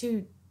have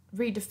to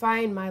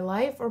redefine my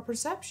life or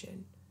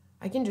perception.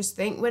 I can just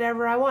think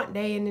whatever I want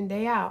day in and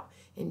day out,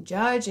 and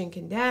judge and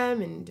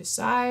condemn and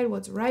decide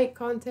what's right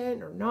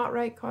content or not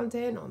right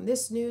content on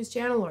this news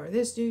channel or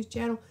this news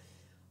channel,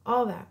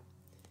 all that.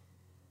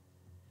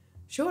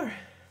 Sure,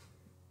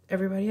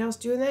 everybody else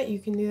doing that, you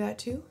can do that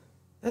too.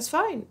 That's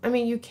fine. I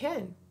mean, you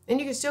can, and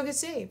you can still get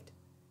saved.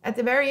 At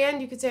the very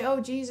end, you could say, oh,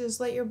 Jesus,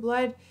 let your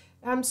blood,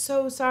 I'm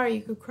so sorry.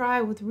 You could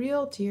cry with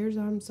real tears.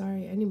 I'm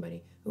sorry.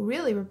 Anybody who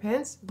really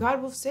repents,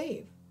 God will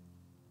save.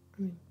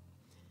 I mean,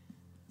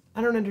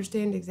 I don't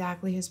understand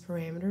exactly his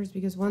parameters,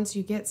 because once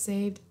you get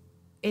saved,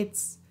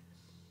 it's,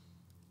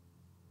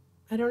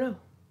 I don't know,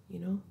 you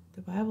know,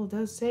 the Bible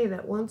does say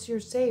that once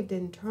you're saved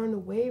and turn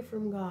away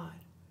from God,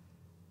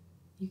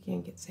 you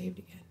can't get saved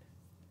again.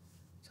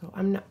 So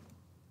I'm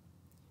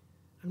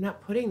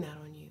not putting that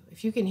on you.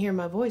 If you can hear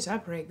my voice, I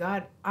pray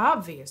God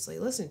obviously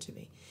listen to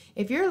me.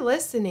 If you're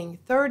listening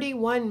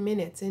 31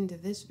 minutes into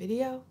this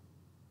video,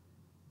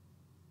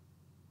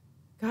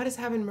 God is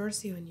having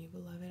mercy on you,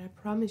 beloved. I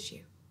promise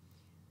you.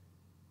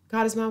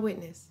 God is my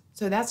witness.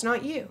 So that's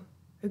not you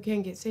who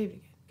can't get saved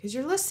again. Because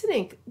you're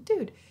listening.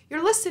 Dude,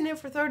 you're listening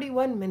for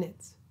 31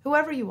 minutes.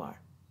 Whoever you are.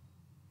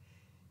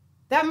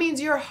 That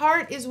means your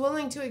heart is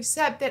willing to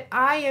accept that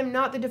I am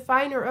not the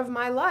definer of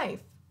my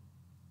life.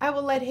 I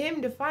will let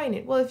him define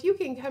it. Well, if you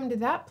can come to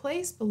that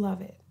place,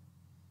 beloved,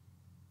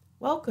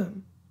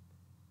 welcome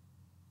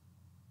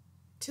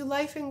to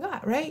life in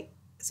God, right?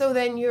 So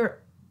then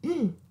you're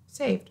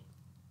saved.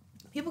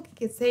 People can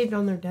get saved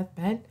on their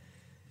deathbed,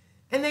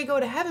 and they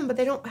go to heaven, but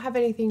they don't have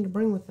anything to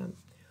bring with them.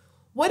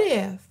 What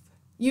if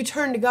you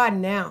turn to God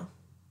now?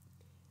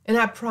 And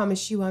I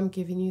promise you, I'm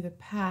giving you the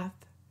path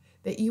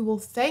that you will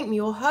thank me,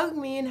 you'll hug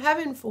me in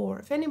heaven for.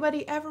 If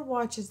anybody ever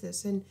watches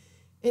this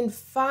and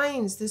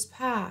finds this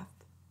path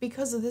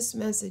because of this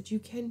message, you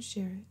can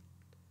share it.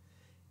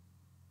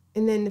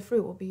 And then the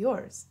fruit will be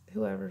yours.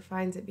 Whoever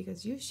finds it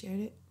because you shared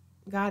it,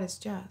 God is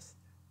just.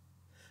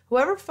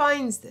 Whoever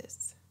finds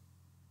this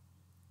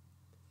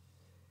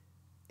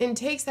and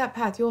takes that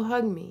path, you'll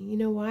hug me. You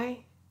know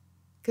why?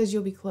 Because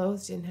you'll be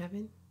clothed in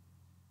heaven.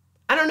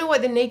 I don't know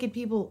what the naked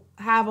people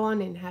have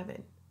on in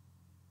heaven.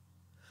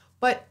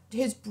 But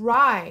his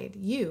bride,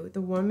 you,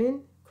 the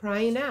woman,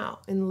 crying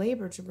out in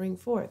labor to bring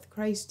forth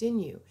Christ in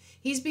you.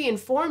 He's being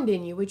formed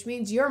in you, which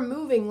means you're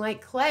moving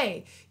like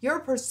clay.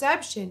 Your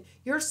perception,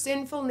 your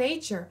sinful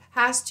nature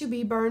has to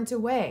be burnt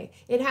away.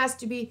 It has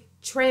to be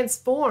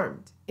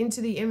transformed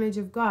into the image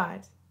of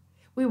God.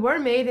 We were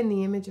made in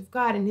the image of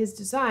God, and his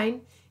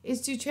design is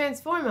to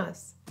transform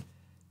us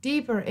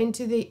deeper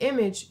into the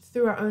image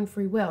through our own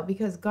free will,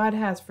 because God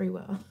has free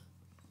will.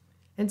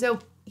 And so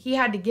he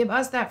had to give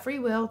us that free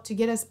will to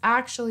get us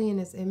actually in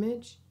his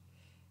image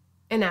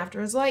and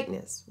after his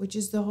likeness, which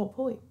is the whole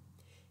point.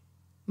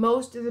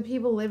 Most of the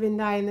people live and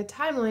die in the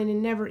timeline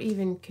and never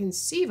even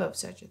conceive of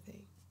such a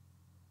thing.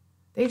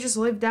 They just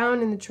live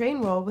down in the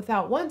train roll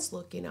without once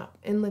looking up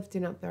and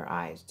lifting up their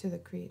eyes to the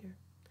Creator.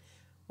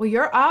 Well,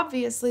 you're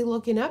obviously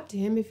looking up to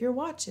him if you're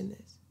watching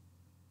this.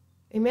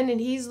 Amen.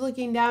 And he's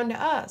looking down to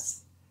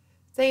us,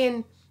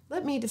 saying,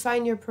 let me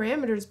define your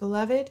parameters,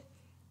 beloved.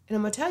 And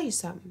I'm going to tell you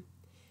something.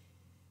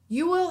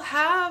 You will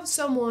have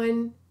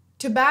someone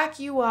to back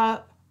you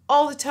up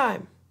all the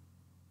time.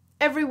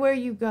 Everywhere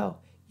you go,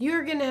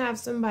 you're going to have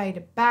somebody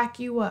to back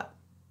you up.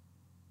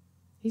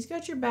 He's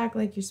got your back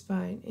like your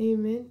spine.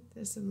 Amen.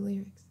 There's some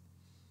lyrics.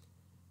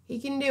 He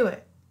can do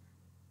it.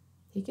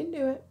 He can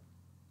do it.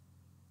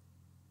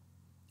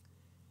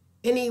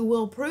 And he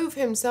will prove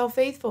himself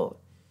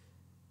faithful.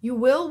 You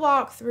will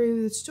walk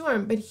through the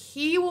storm, but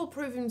he will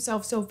prove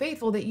himself so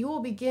faithful that you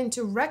will begin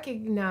to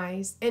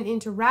recognize and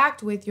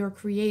interact with your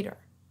Creator,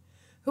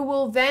 who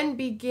will then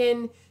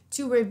begin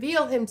to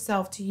reveal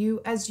himself to you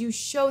as you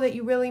show that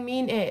you really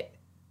mean it.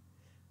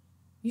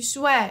 You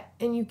sweat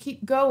and you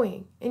keep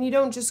going and you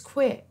don't just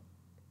quit.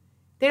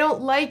 They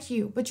don't like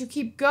you, but you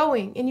keep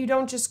going and you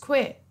don't just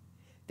quit.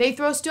 They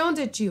throw stones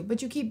at you,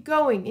 but you keep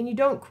going and you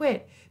don't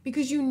quit,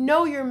 because you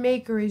know your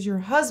Maker is your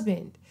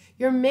husband.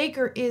 Your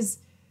Maker is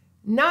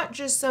not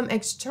just some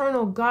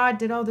external God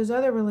that all those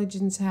other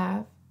religions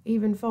have.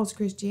 Even false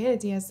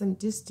Christianity has some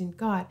distant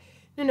God.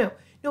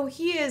 No,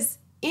 he is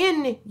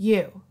in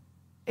you.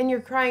 And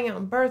you're crying out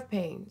in birth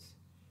pains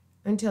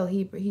until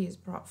he is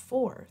brought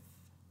forth.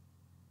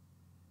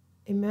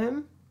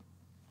 Amen?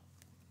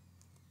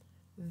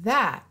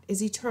 That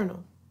is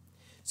eternal.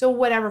 So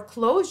whatever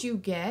clothes you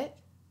get,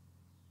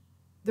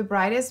 the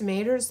bride has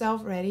made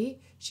herself ready.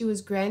 She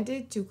was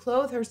granted to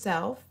clothe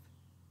herself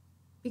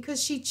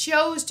because she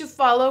chose to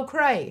follow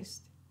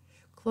Christ.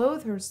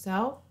 Clothe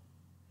herself.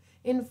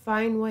 in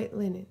fine white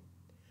linen,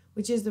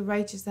 which is the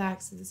righteous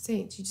acts of the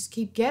saints. You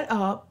just get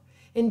up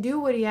and do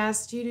what he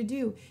asks you to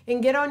do.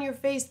 And get on your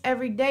face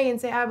every day and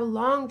say, I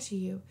belong to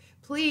you.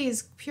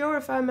 Please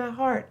purify my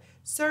heart.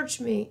 Search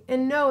me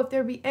and know if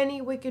there be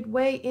any wicked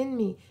way in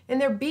me.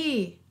 And there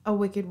be a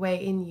wicked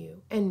way in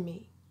you and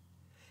me.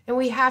 And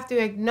we have to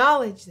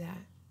acknowledge that.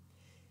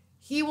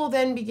 He will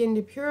then begin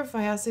to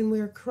purify us, and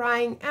we're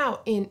crying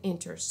out in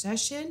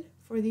intercession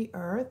for the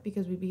earth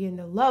because we begin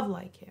to love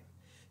like him.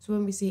 So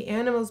when we see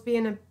animals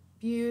being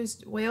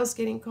abused, whales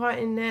getting caught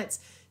in nets,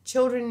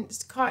 children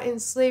caught in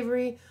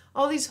slavery,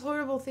 all these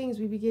horrible things,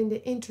 we begin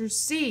to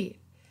intercede.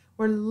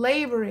 We're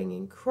laboring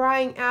and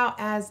crying out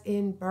as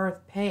in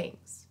birth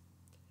pangs.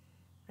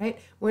 Right?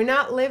 We're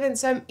not living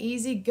some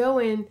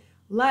easygoing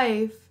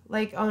life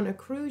like on a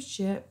cruise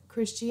ship,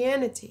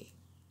 Christianity.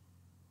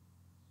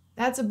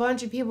 That's a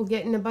bunch of people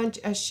getting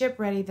a ship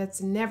ready that's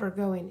never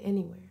going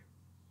anywhere.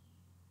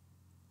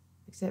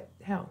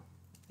 Except hell.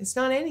 It's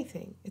not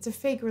anything. It's a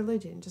fake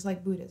religion, just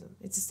like Buddhism.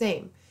 It's the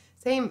same.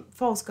 Same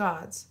false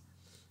gods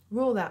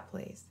rule that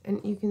place.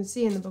 And you can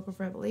see in the book of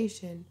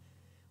Revelation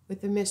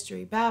with the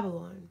mystery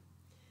Babylon.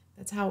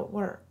 That's how it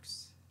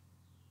works.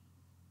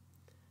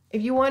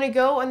 If you want to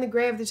go on the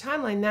gray of the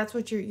timeline, that's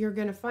what you're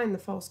going to find, the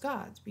false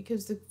gods,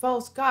 because the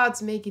false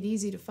gods make it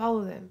easy to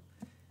follow them.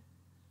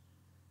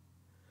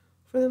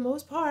 For the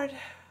most part,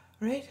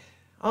 right?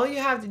 All you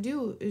have to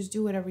do is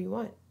do whatever you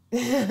want.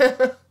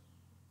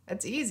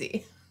 That's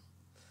easy.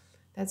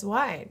 That's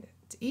wide.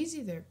 It's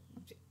easy there.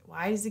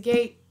 Wide is the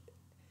gate.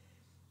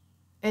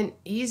 And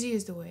easy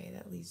is the way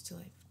that leads to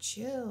life.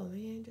 Chill,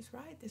 man. Just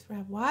ride this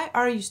raft. Why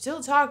are you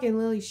still talking,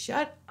 Lily?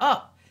 Shut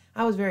up.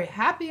 I was very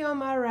happy on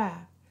my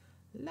raft.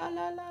 La,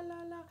 la, la,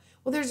 la, la.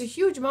 Well, there's a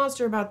huge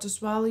monster about to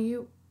swallow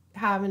you.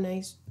 Have a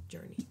nice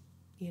journey.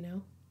 You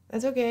know?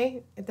 That's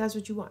okay if that's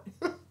what you want.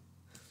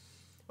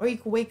 Or you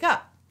can wake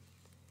up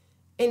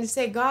and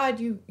say,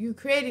 God, you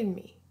created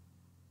me.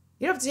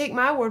 You don't have to take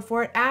my word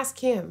for it. Ask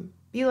him.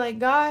 Be like,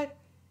 God,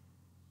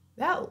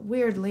 that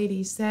weird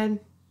lady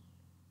said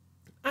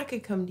I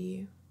could come to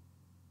you.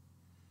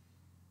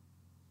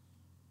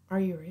 Are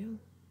you real?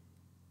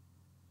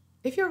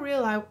 If you're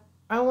real,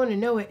 I want to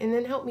know it, and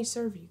then help me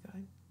serve you,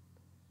 God.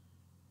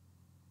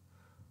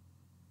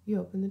 You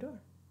open the door.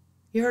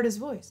 You heard his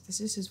voice. This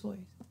is his voice.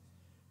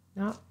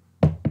 Not,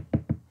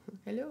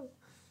 hello,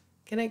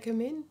 can I come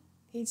in?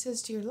 He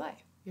says to your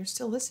life. You're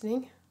still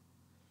listening.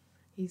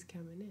 He's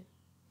coming in.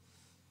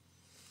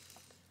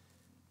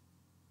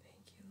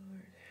 Thank you,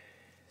 Lord.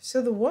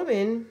 So the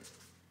woman,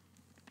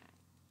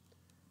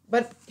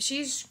 but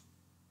she's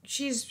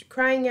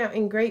crying out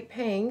in great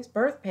pangs,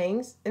 birth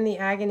pangs, in the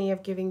agony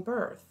of giving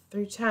birth.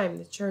 Through time,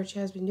 the church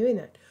has been doing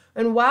that.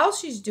 And while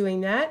she's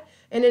doing that,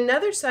 and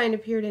another sign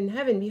appeared in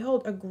heaven,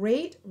 behold, a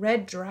great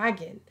red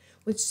dragon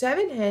with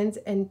 7 heads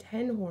and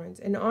 10 horns,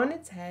 and on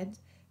its head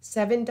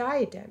 7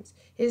 diadems.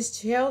 His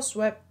tail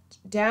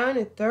swept down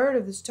 1/3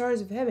 of the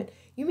stars of heaven.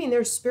 You mean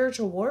there's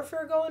spiritual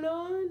warfare going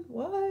on?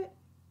 What?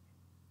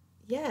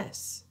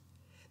 Yes.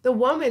 The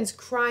woman's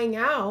crying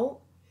out.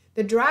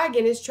 The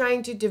dragon is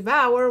trying to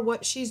devour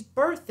what she's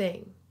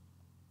birthing.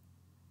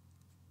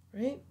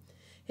 Right?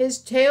 His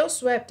tail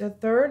swept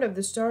 1/3 of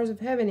the stars of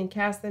heaven and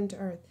cast them to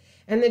earth.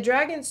 And the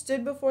dragon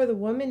stood before the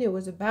woman who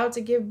was about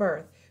to give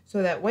birth,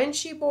 so that when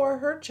she bore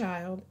her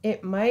child, he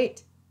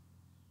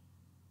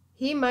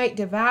might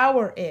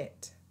devour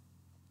it.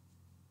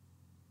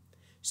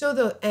 So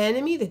the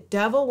enemy, the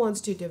devil,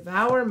 wants to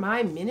devour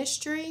my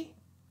ministry?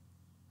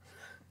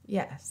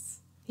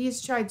 Yes.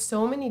 He's tried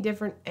so many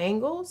different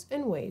angles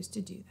and ways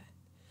to do that.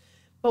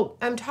 But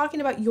I'm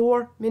talking about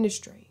your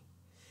ministry.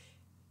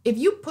 If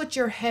you put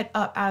your head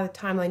up out of the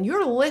timeline,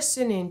 you're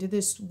listening to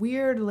this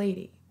weird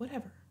lady,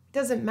 whatever. It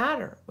doesn't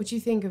matter what you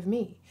think of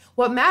me.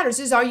 What matters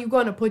is, are you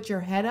going to put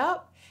your head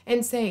up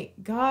and say,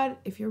 God,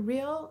 if you're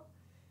real,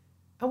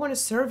 I want to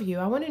serve you.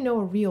 I want to know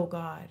a real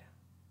God.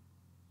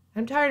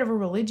 I'm tired of a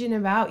religion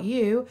about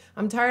you.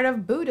 I'm tired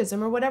of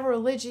Buddhism or whatever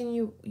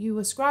religion you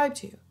ascribe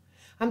to.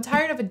 I'm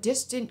tired of a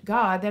distant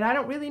God that I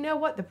don't really know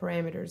what the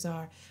parameters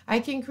are. I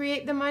can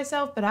create them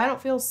myself, but I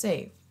don't feel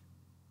safe.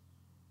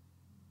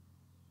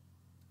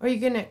 Or you're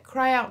going to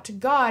cry out to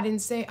God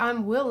and say,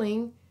 I'm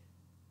willing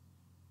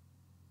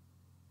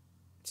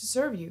to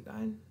serve you,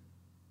 God.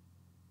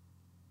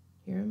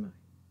 Here am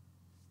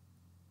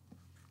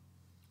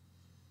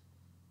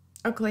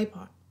I. A clay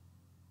pot.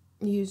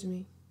 Use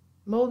me.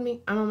 Mold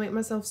me. I'm going to make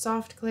myself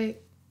soft clay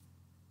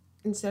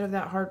instead of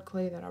that hard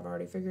clay that I've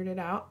already figured it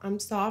out. I'm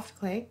soft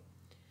clay.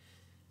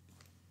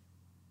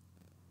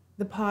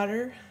 The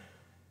potter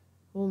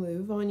will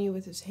move on you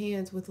with his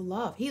hands with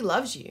love. He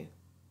loves you.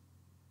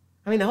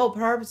 I mean, the whole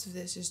purpose of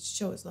this is to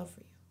show his love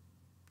for you.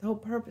 The whole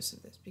purpose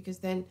of this, because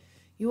then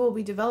you will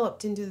be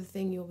developed into the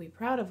thing you'll be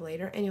proud of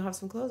later, and you'll have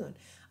some clothes on.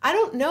 I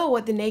don't know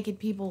what the naked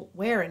people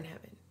wear in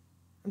heaven.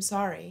 I'm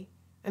sorry.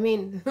 I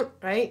mean,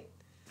 right?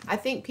 I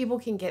think people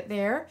can get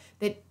there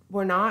that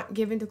were not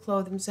given to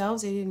clothe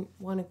themselves. They didn't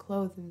want to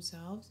clothe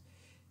themselves.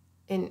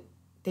 And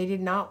they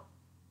did not.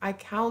 I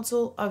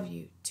counsel of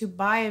you to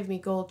buy of me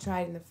gold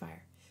tried in the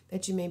fire,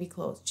 that you may be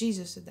clothed.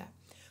 Jesus said that.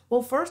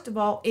 Well, first of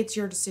all, it's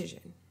your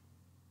decision.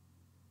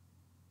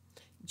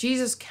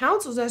 Jesus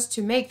counsels us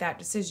to make that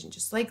decision,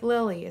 just like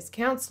Lily is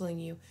counseling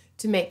you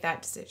to make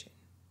that decision.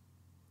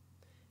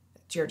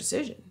 It's your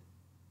decision.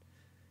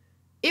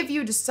 If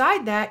you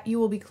decide that, you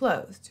will be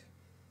clothed.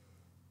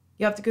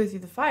 You have to go through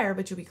the fire,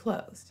 but you'll be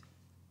clothed.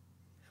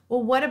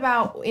 Well, what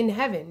about in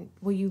heaven?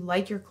 Will you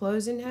like your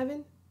clothes in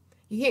heaven?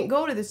 You can't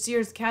go to the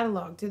Sears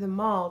catalog, to the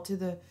mall, to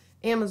the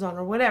Amazon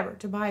or whatever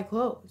to buy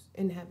clothes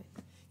in heaven.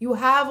 You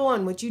have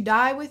on. What you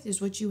die with is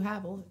what you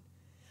have on.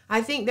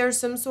 I think there's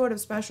some sort of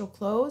special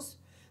clothes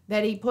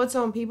that he puts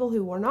on people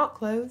who were not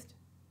clothed.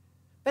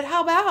 But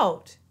how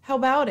about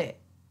it?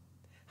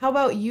 How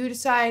about you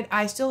decide,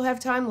 I still have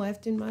time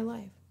left in my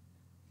life?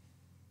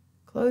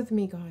 Clothe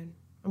me, God.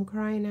 I'm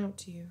crying out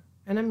to you.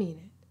 And I mean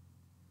it.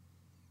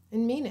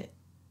 And mean it.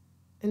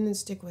 And then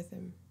stick with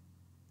him.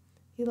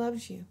 He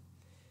loves you.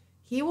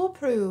 He will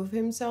prove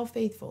himself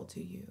faithful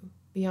to you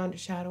beyond a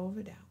shadow of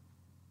a doubt.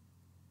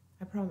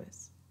 I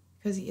promise.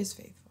 Because he is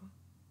faithful.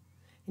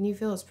 And you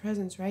feel his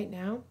presence right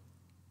now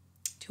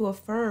to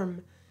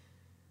affirm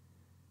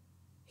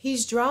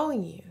he's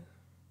drawing you.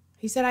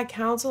 He said, I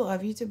counsel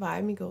of you to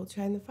buy me gold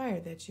tried in the fire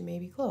that you may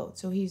be clothed.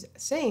 So he's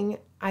saying,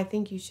 I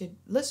think you should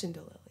listen to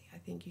Lily. I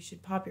think you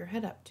should pop your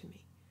head up to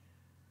me.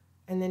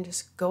 And then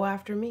just go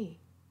after me.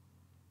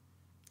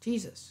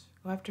 Jesus.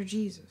 Go after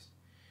Jesus.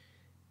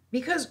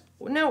 Because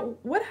now,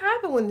 what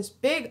happened when this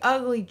big,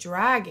 ugly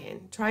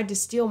dragon tried to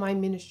steal my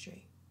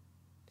ministry?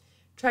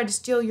 Tried to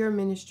steal your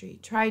ministry.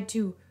 Tried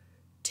to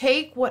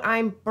take what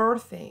I'm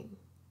birthing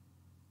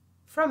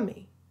from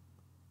me.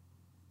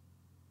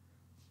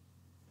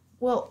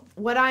 Well,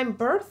 what I'm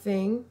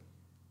birthing,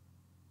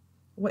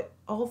 what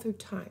all through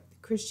time,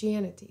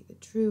 Christianity, the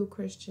true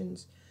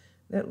Christians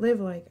that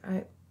live like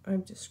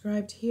I've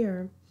described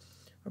here,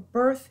 are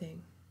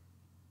birthing.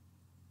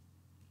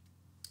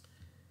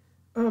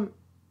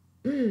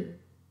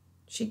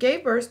 She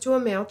gave birth to a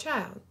male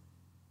child,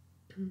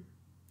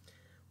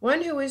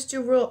 one who is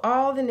to rule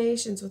all the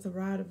nations with a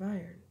rod of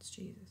iron. It's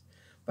Jesus.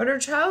 But her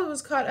child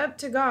was caught up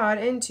to God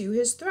and to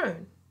his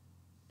throne.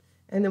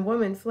 And the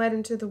woman fled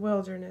into the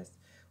wilderness,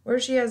 where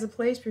she has a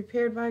place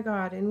prepared by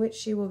God, in which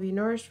she will be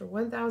nourished for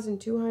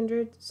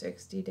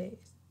 1,260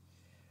 days.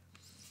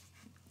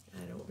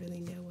 I don't really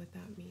know what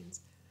that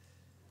means.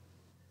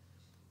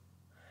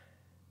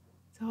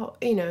 So,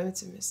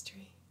 it's a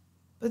mystery.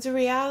 But the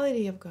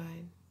reality of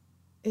God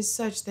is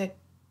such that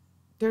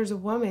there's a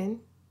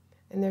woman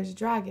and there's a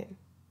dragon.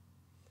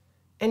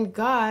 And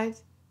God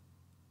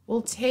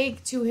will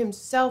take to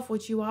himself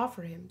what you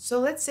offer him. So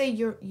let's say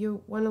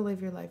you want to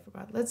live your life for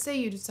God. Let's say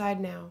you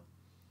decide now,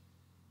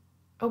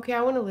 okay,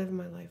 I want to live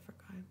my life for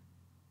God.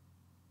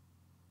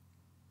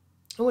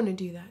 I want to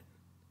do that.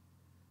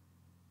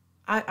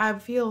 I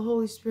feel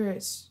Holy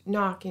Spirit's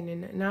knocking,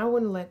 and I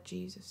want to let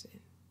Jesus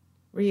in.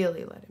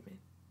 Really let him in.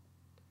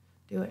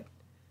 Do it.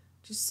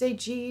 Just say,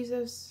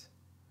 Jesus,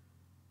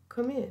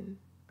 come in.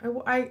 I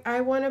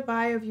want to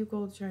buy of you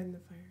gold tried in the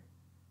fire.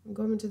 I'm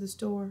going to the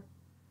store.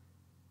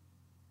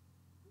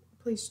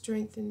 Please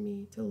strengthen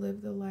me to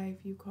live the life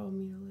you call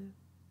me to live.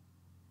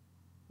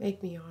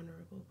 Make me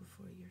honorable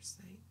before your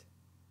sight.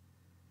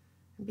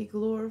 And be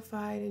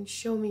glorified and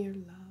show me your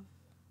love.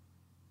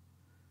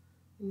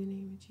 In the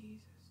name of Jesus.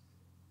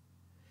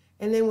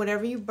 And then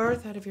whatever you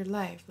birth out of your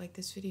life, like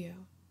this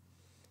video,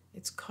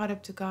 it's caught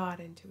up to God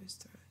and to his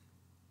throne.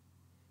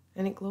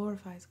 And it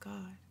glorifies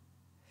God.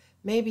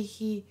 Maybe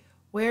he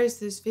wears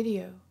this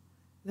video,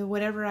 the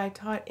whatever I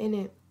taught in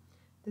it,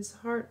 this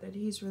heart that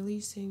he's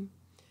releasing,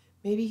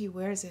 maybe he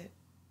wears it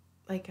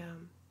like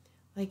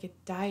a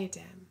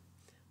diadem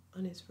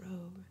on his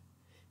robe.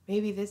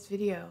 Maybe this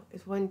video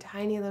is one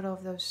tiny little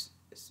of those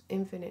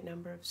infinite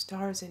number of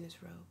stars in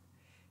his robe.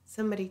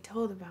 Somebody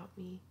told about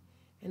me,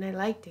 and I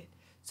liked it,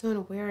 so I'm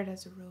going to wear it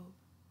as a robe.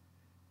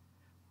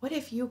 What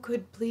if you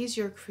could please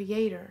your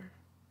Creator?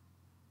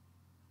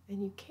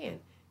 And you can.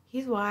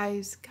 He's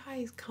wise.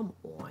 Guys, come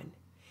on.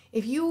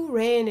 If you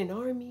ran an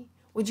army,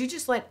 would you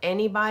just let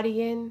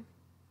anybody in?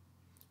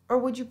 Or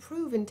would you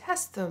prove and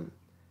test them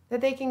that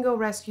they can go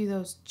rescue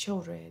those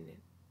children?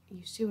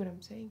 You see what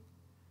I'm saying?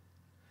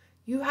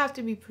 You have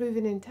to be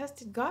proven and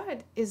tested.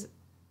 God is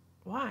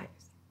wise.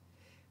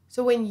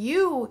 So when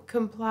you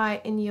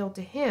comply and yield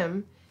to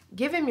him,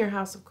 give him your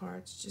house of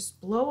cards.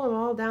 Just blow them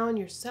all down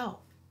yourself.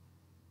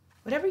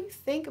 Whatever you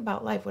think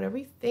about life, whatever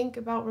you think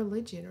about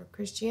religion or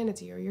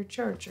Christianity or your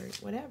church or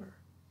whatever,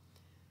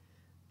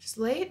 just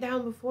lay it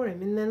down before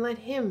him and then let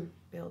him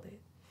build it.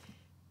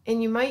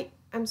 And you might,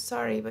 I'm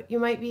sorry, but you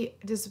might be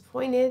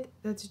disappointed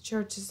that the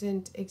church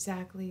isn't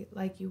exactly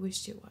like you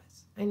wished it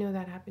was. I know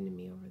that happened to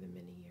me over the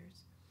many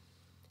years.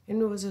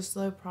 And it was a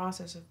slow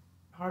process of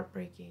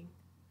heartbreaking.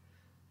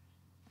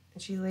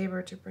 And she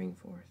labored to bring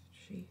forth.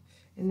 She,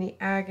 in the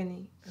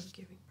agony of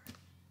giving birth.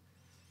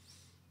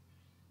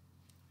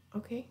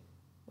 Okay.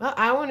 Well,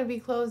 I want to be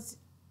clothed.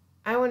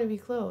 I want to be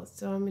clothed.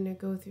 So I'm going to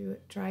go through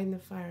it, tried in the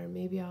fire.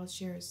 Maybe I'll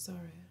share his sorrow.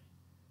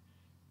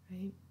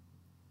 Right?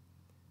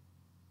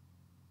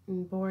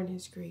 And borne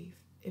his grief.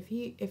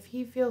 if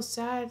he feels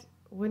sad,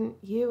 wouldn't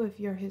you if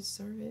you're his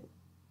servant?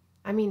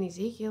 I mean,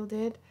 Ezekiel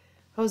did.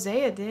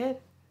 Hosea did.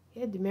 He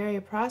had to marry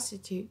a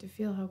prostitute to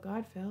feel how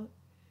God felt.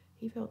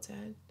 He felt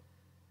sad.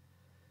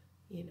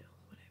 You know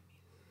what I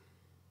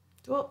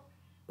mean. Well,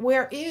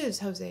 where is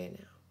Hosea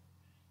now?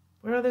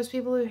 Where are those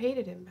people who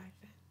hated him back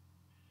then?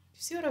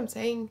 You see what I'm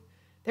saying?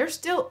 They're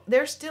still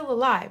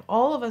alive.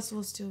 All of us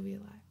will still be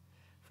alive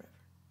forever.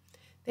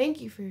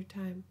 Thank you for your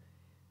time.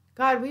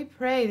 God, we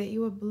pray that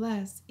you would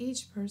bless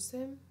each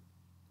person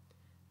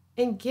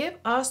and give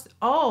us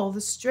all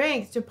the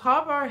strength to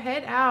pop our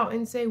head out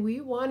and say, we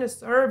want to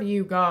serve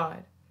you,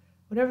 God,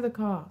 whatever the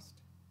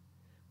cost.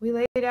 We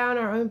lay down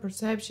our own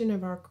perception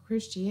of our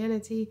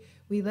Christianity.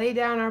 We lay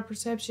down our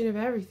perception of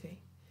everything.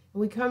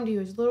 And we come to you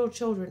as little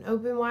children.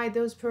 Open wide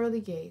those pearly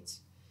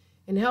gates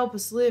and help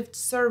us live to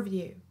serve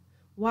you.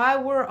 Why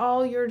were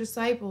all your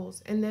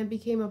disciples and then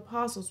became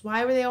apostles?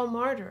 Why were they all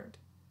martyred?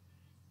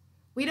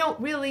 We don't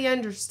really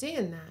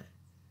understand that.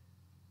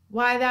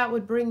 Why that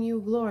would bring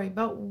you glory.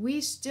 But we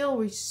still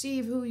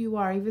receive who you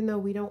are, even though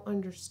we don't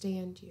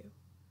understand you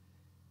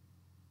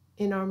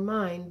in our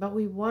mind. But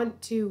we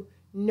want to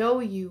know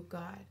you,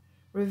 God.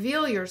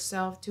 Reveal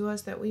yourself to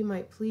us that we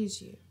might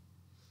please you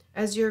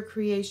as your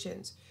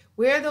creations.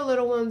 We're the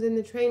little ones in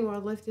the train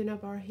world lifting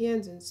up our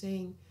hands and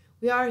saying,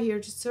 we are here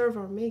to serve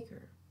our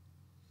Maker.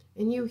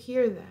 And you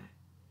hear that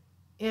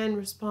and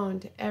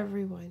respond to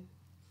everyone.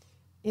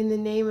 In the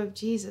name of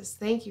Jesus,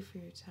 thank you for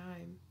your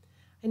time.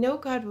 I know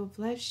God will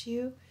bless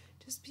you.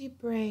 Just be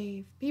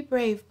brave. Be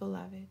brave,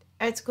 beloved.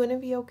 It's going to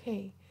be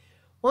okay.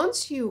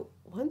 Once you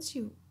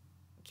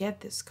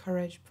get this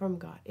courage from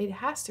God, it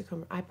has to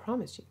come. I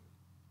promise you.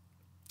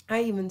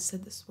 I even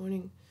said this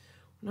morning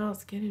when I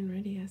was getting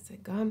ready, I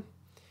said, God,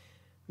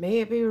 may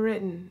it be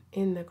written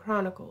in the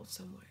Chronicles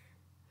somewhere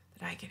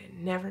that I could have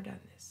never done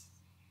this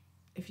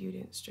if you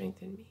didn't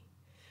strengthen me.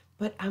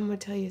 But I'm going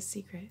to tell you a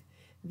secret.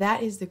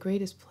 That is the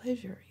greatest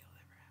pleasure you'll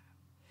ever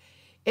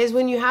have. Is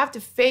when you have to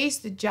face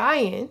the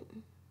giant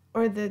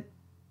or the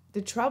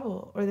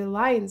trouble or the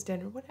lion's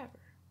den or whatever.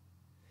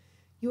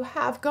 You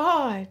have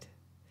God.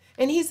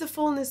 And he's the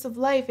fullness of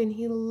life and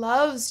he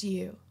loves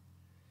you.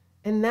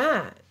 And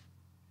that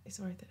is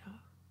worth it all.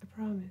 I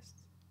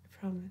promise. I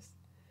promise.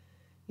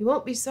 You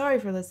won't be sorry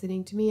for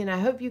listening to me, and I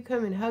hope you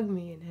come and hug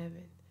me in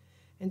heaven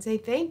and say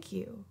thank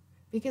you.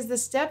 Because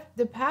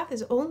the path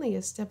is only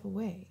a step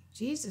away.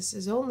 Jesus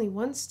is only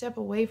one step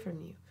away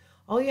from you.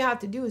 All you have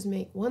to do is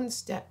make one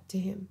step to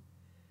him.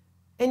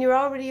 And you're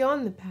already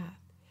on the path.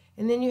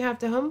 And then you have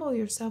to humble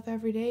yourself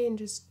every day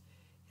and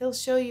he'll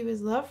show you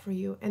his love for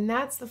you. And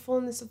that's the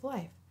fullness of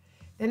life.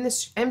 Then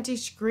this empty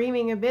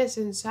screaming abyss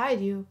inside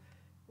you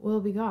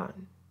will be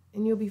gone.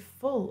 And you'll be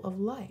full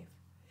of life.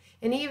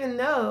 And even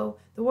though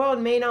the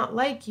world may not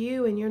like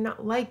you and you're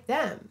not like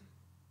them,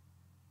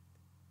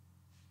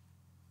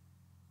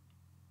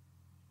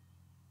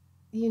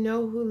 you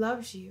know who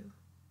loves you.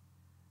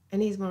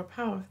 And he's more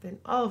powerful than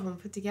all of them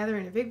put together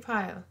in a big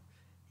pile.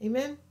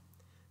 Amen?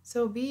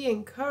 So be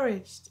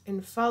encouraged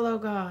and follow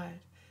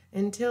God.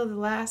 Until the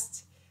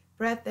last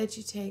breath that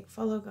you take,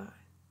 follow God.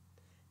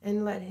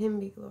 And let him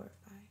be glorified.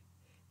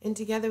 And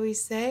together we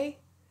say,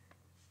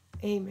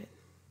 Amen.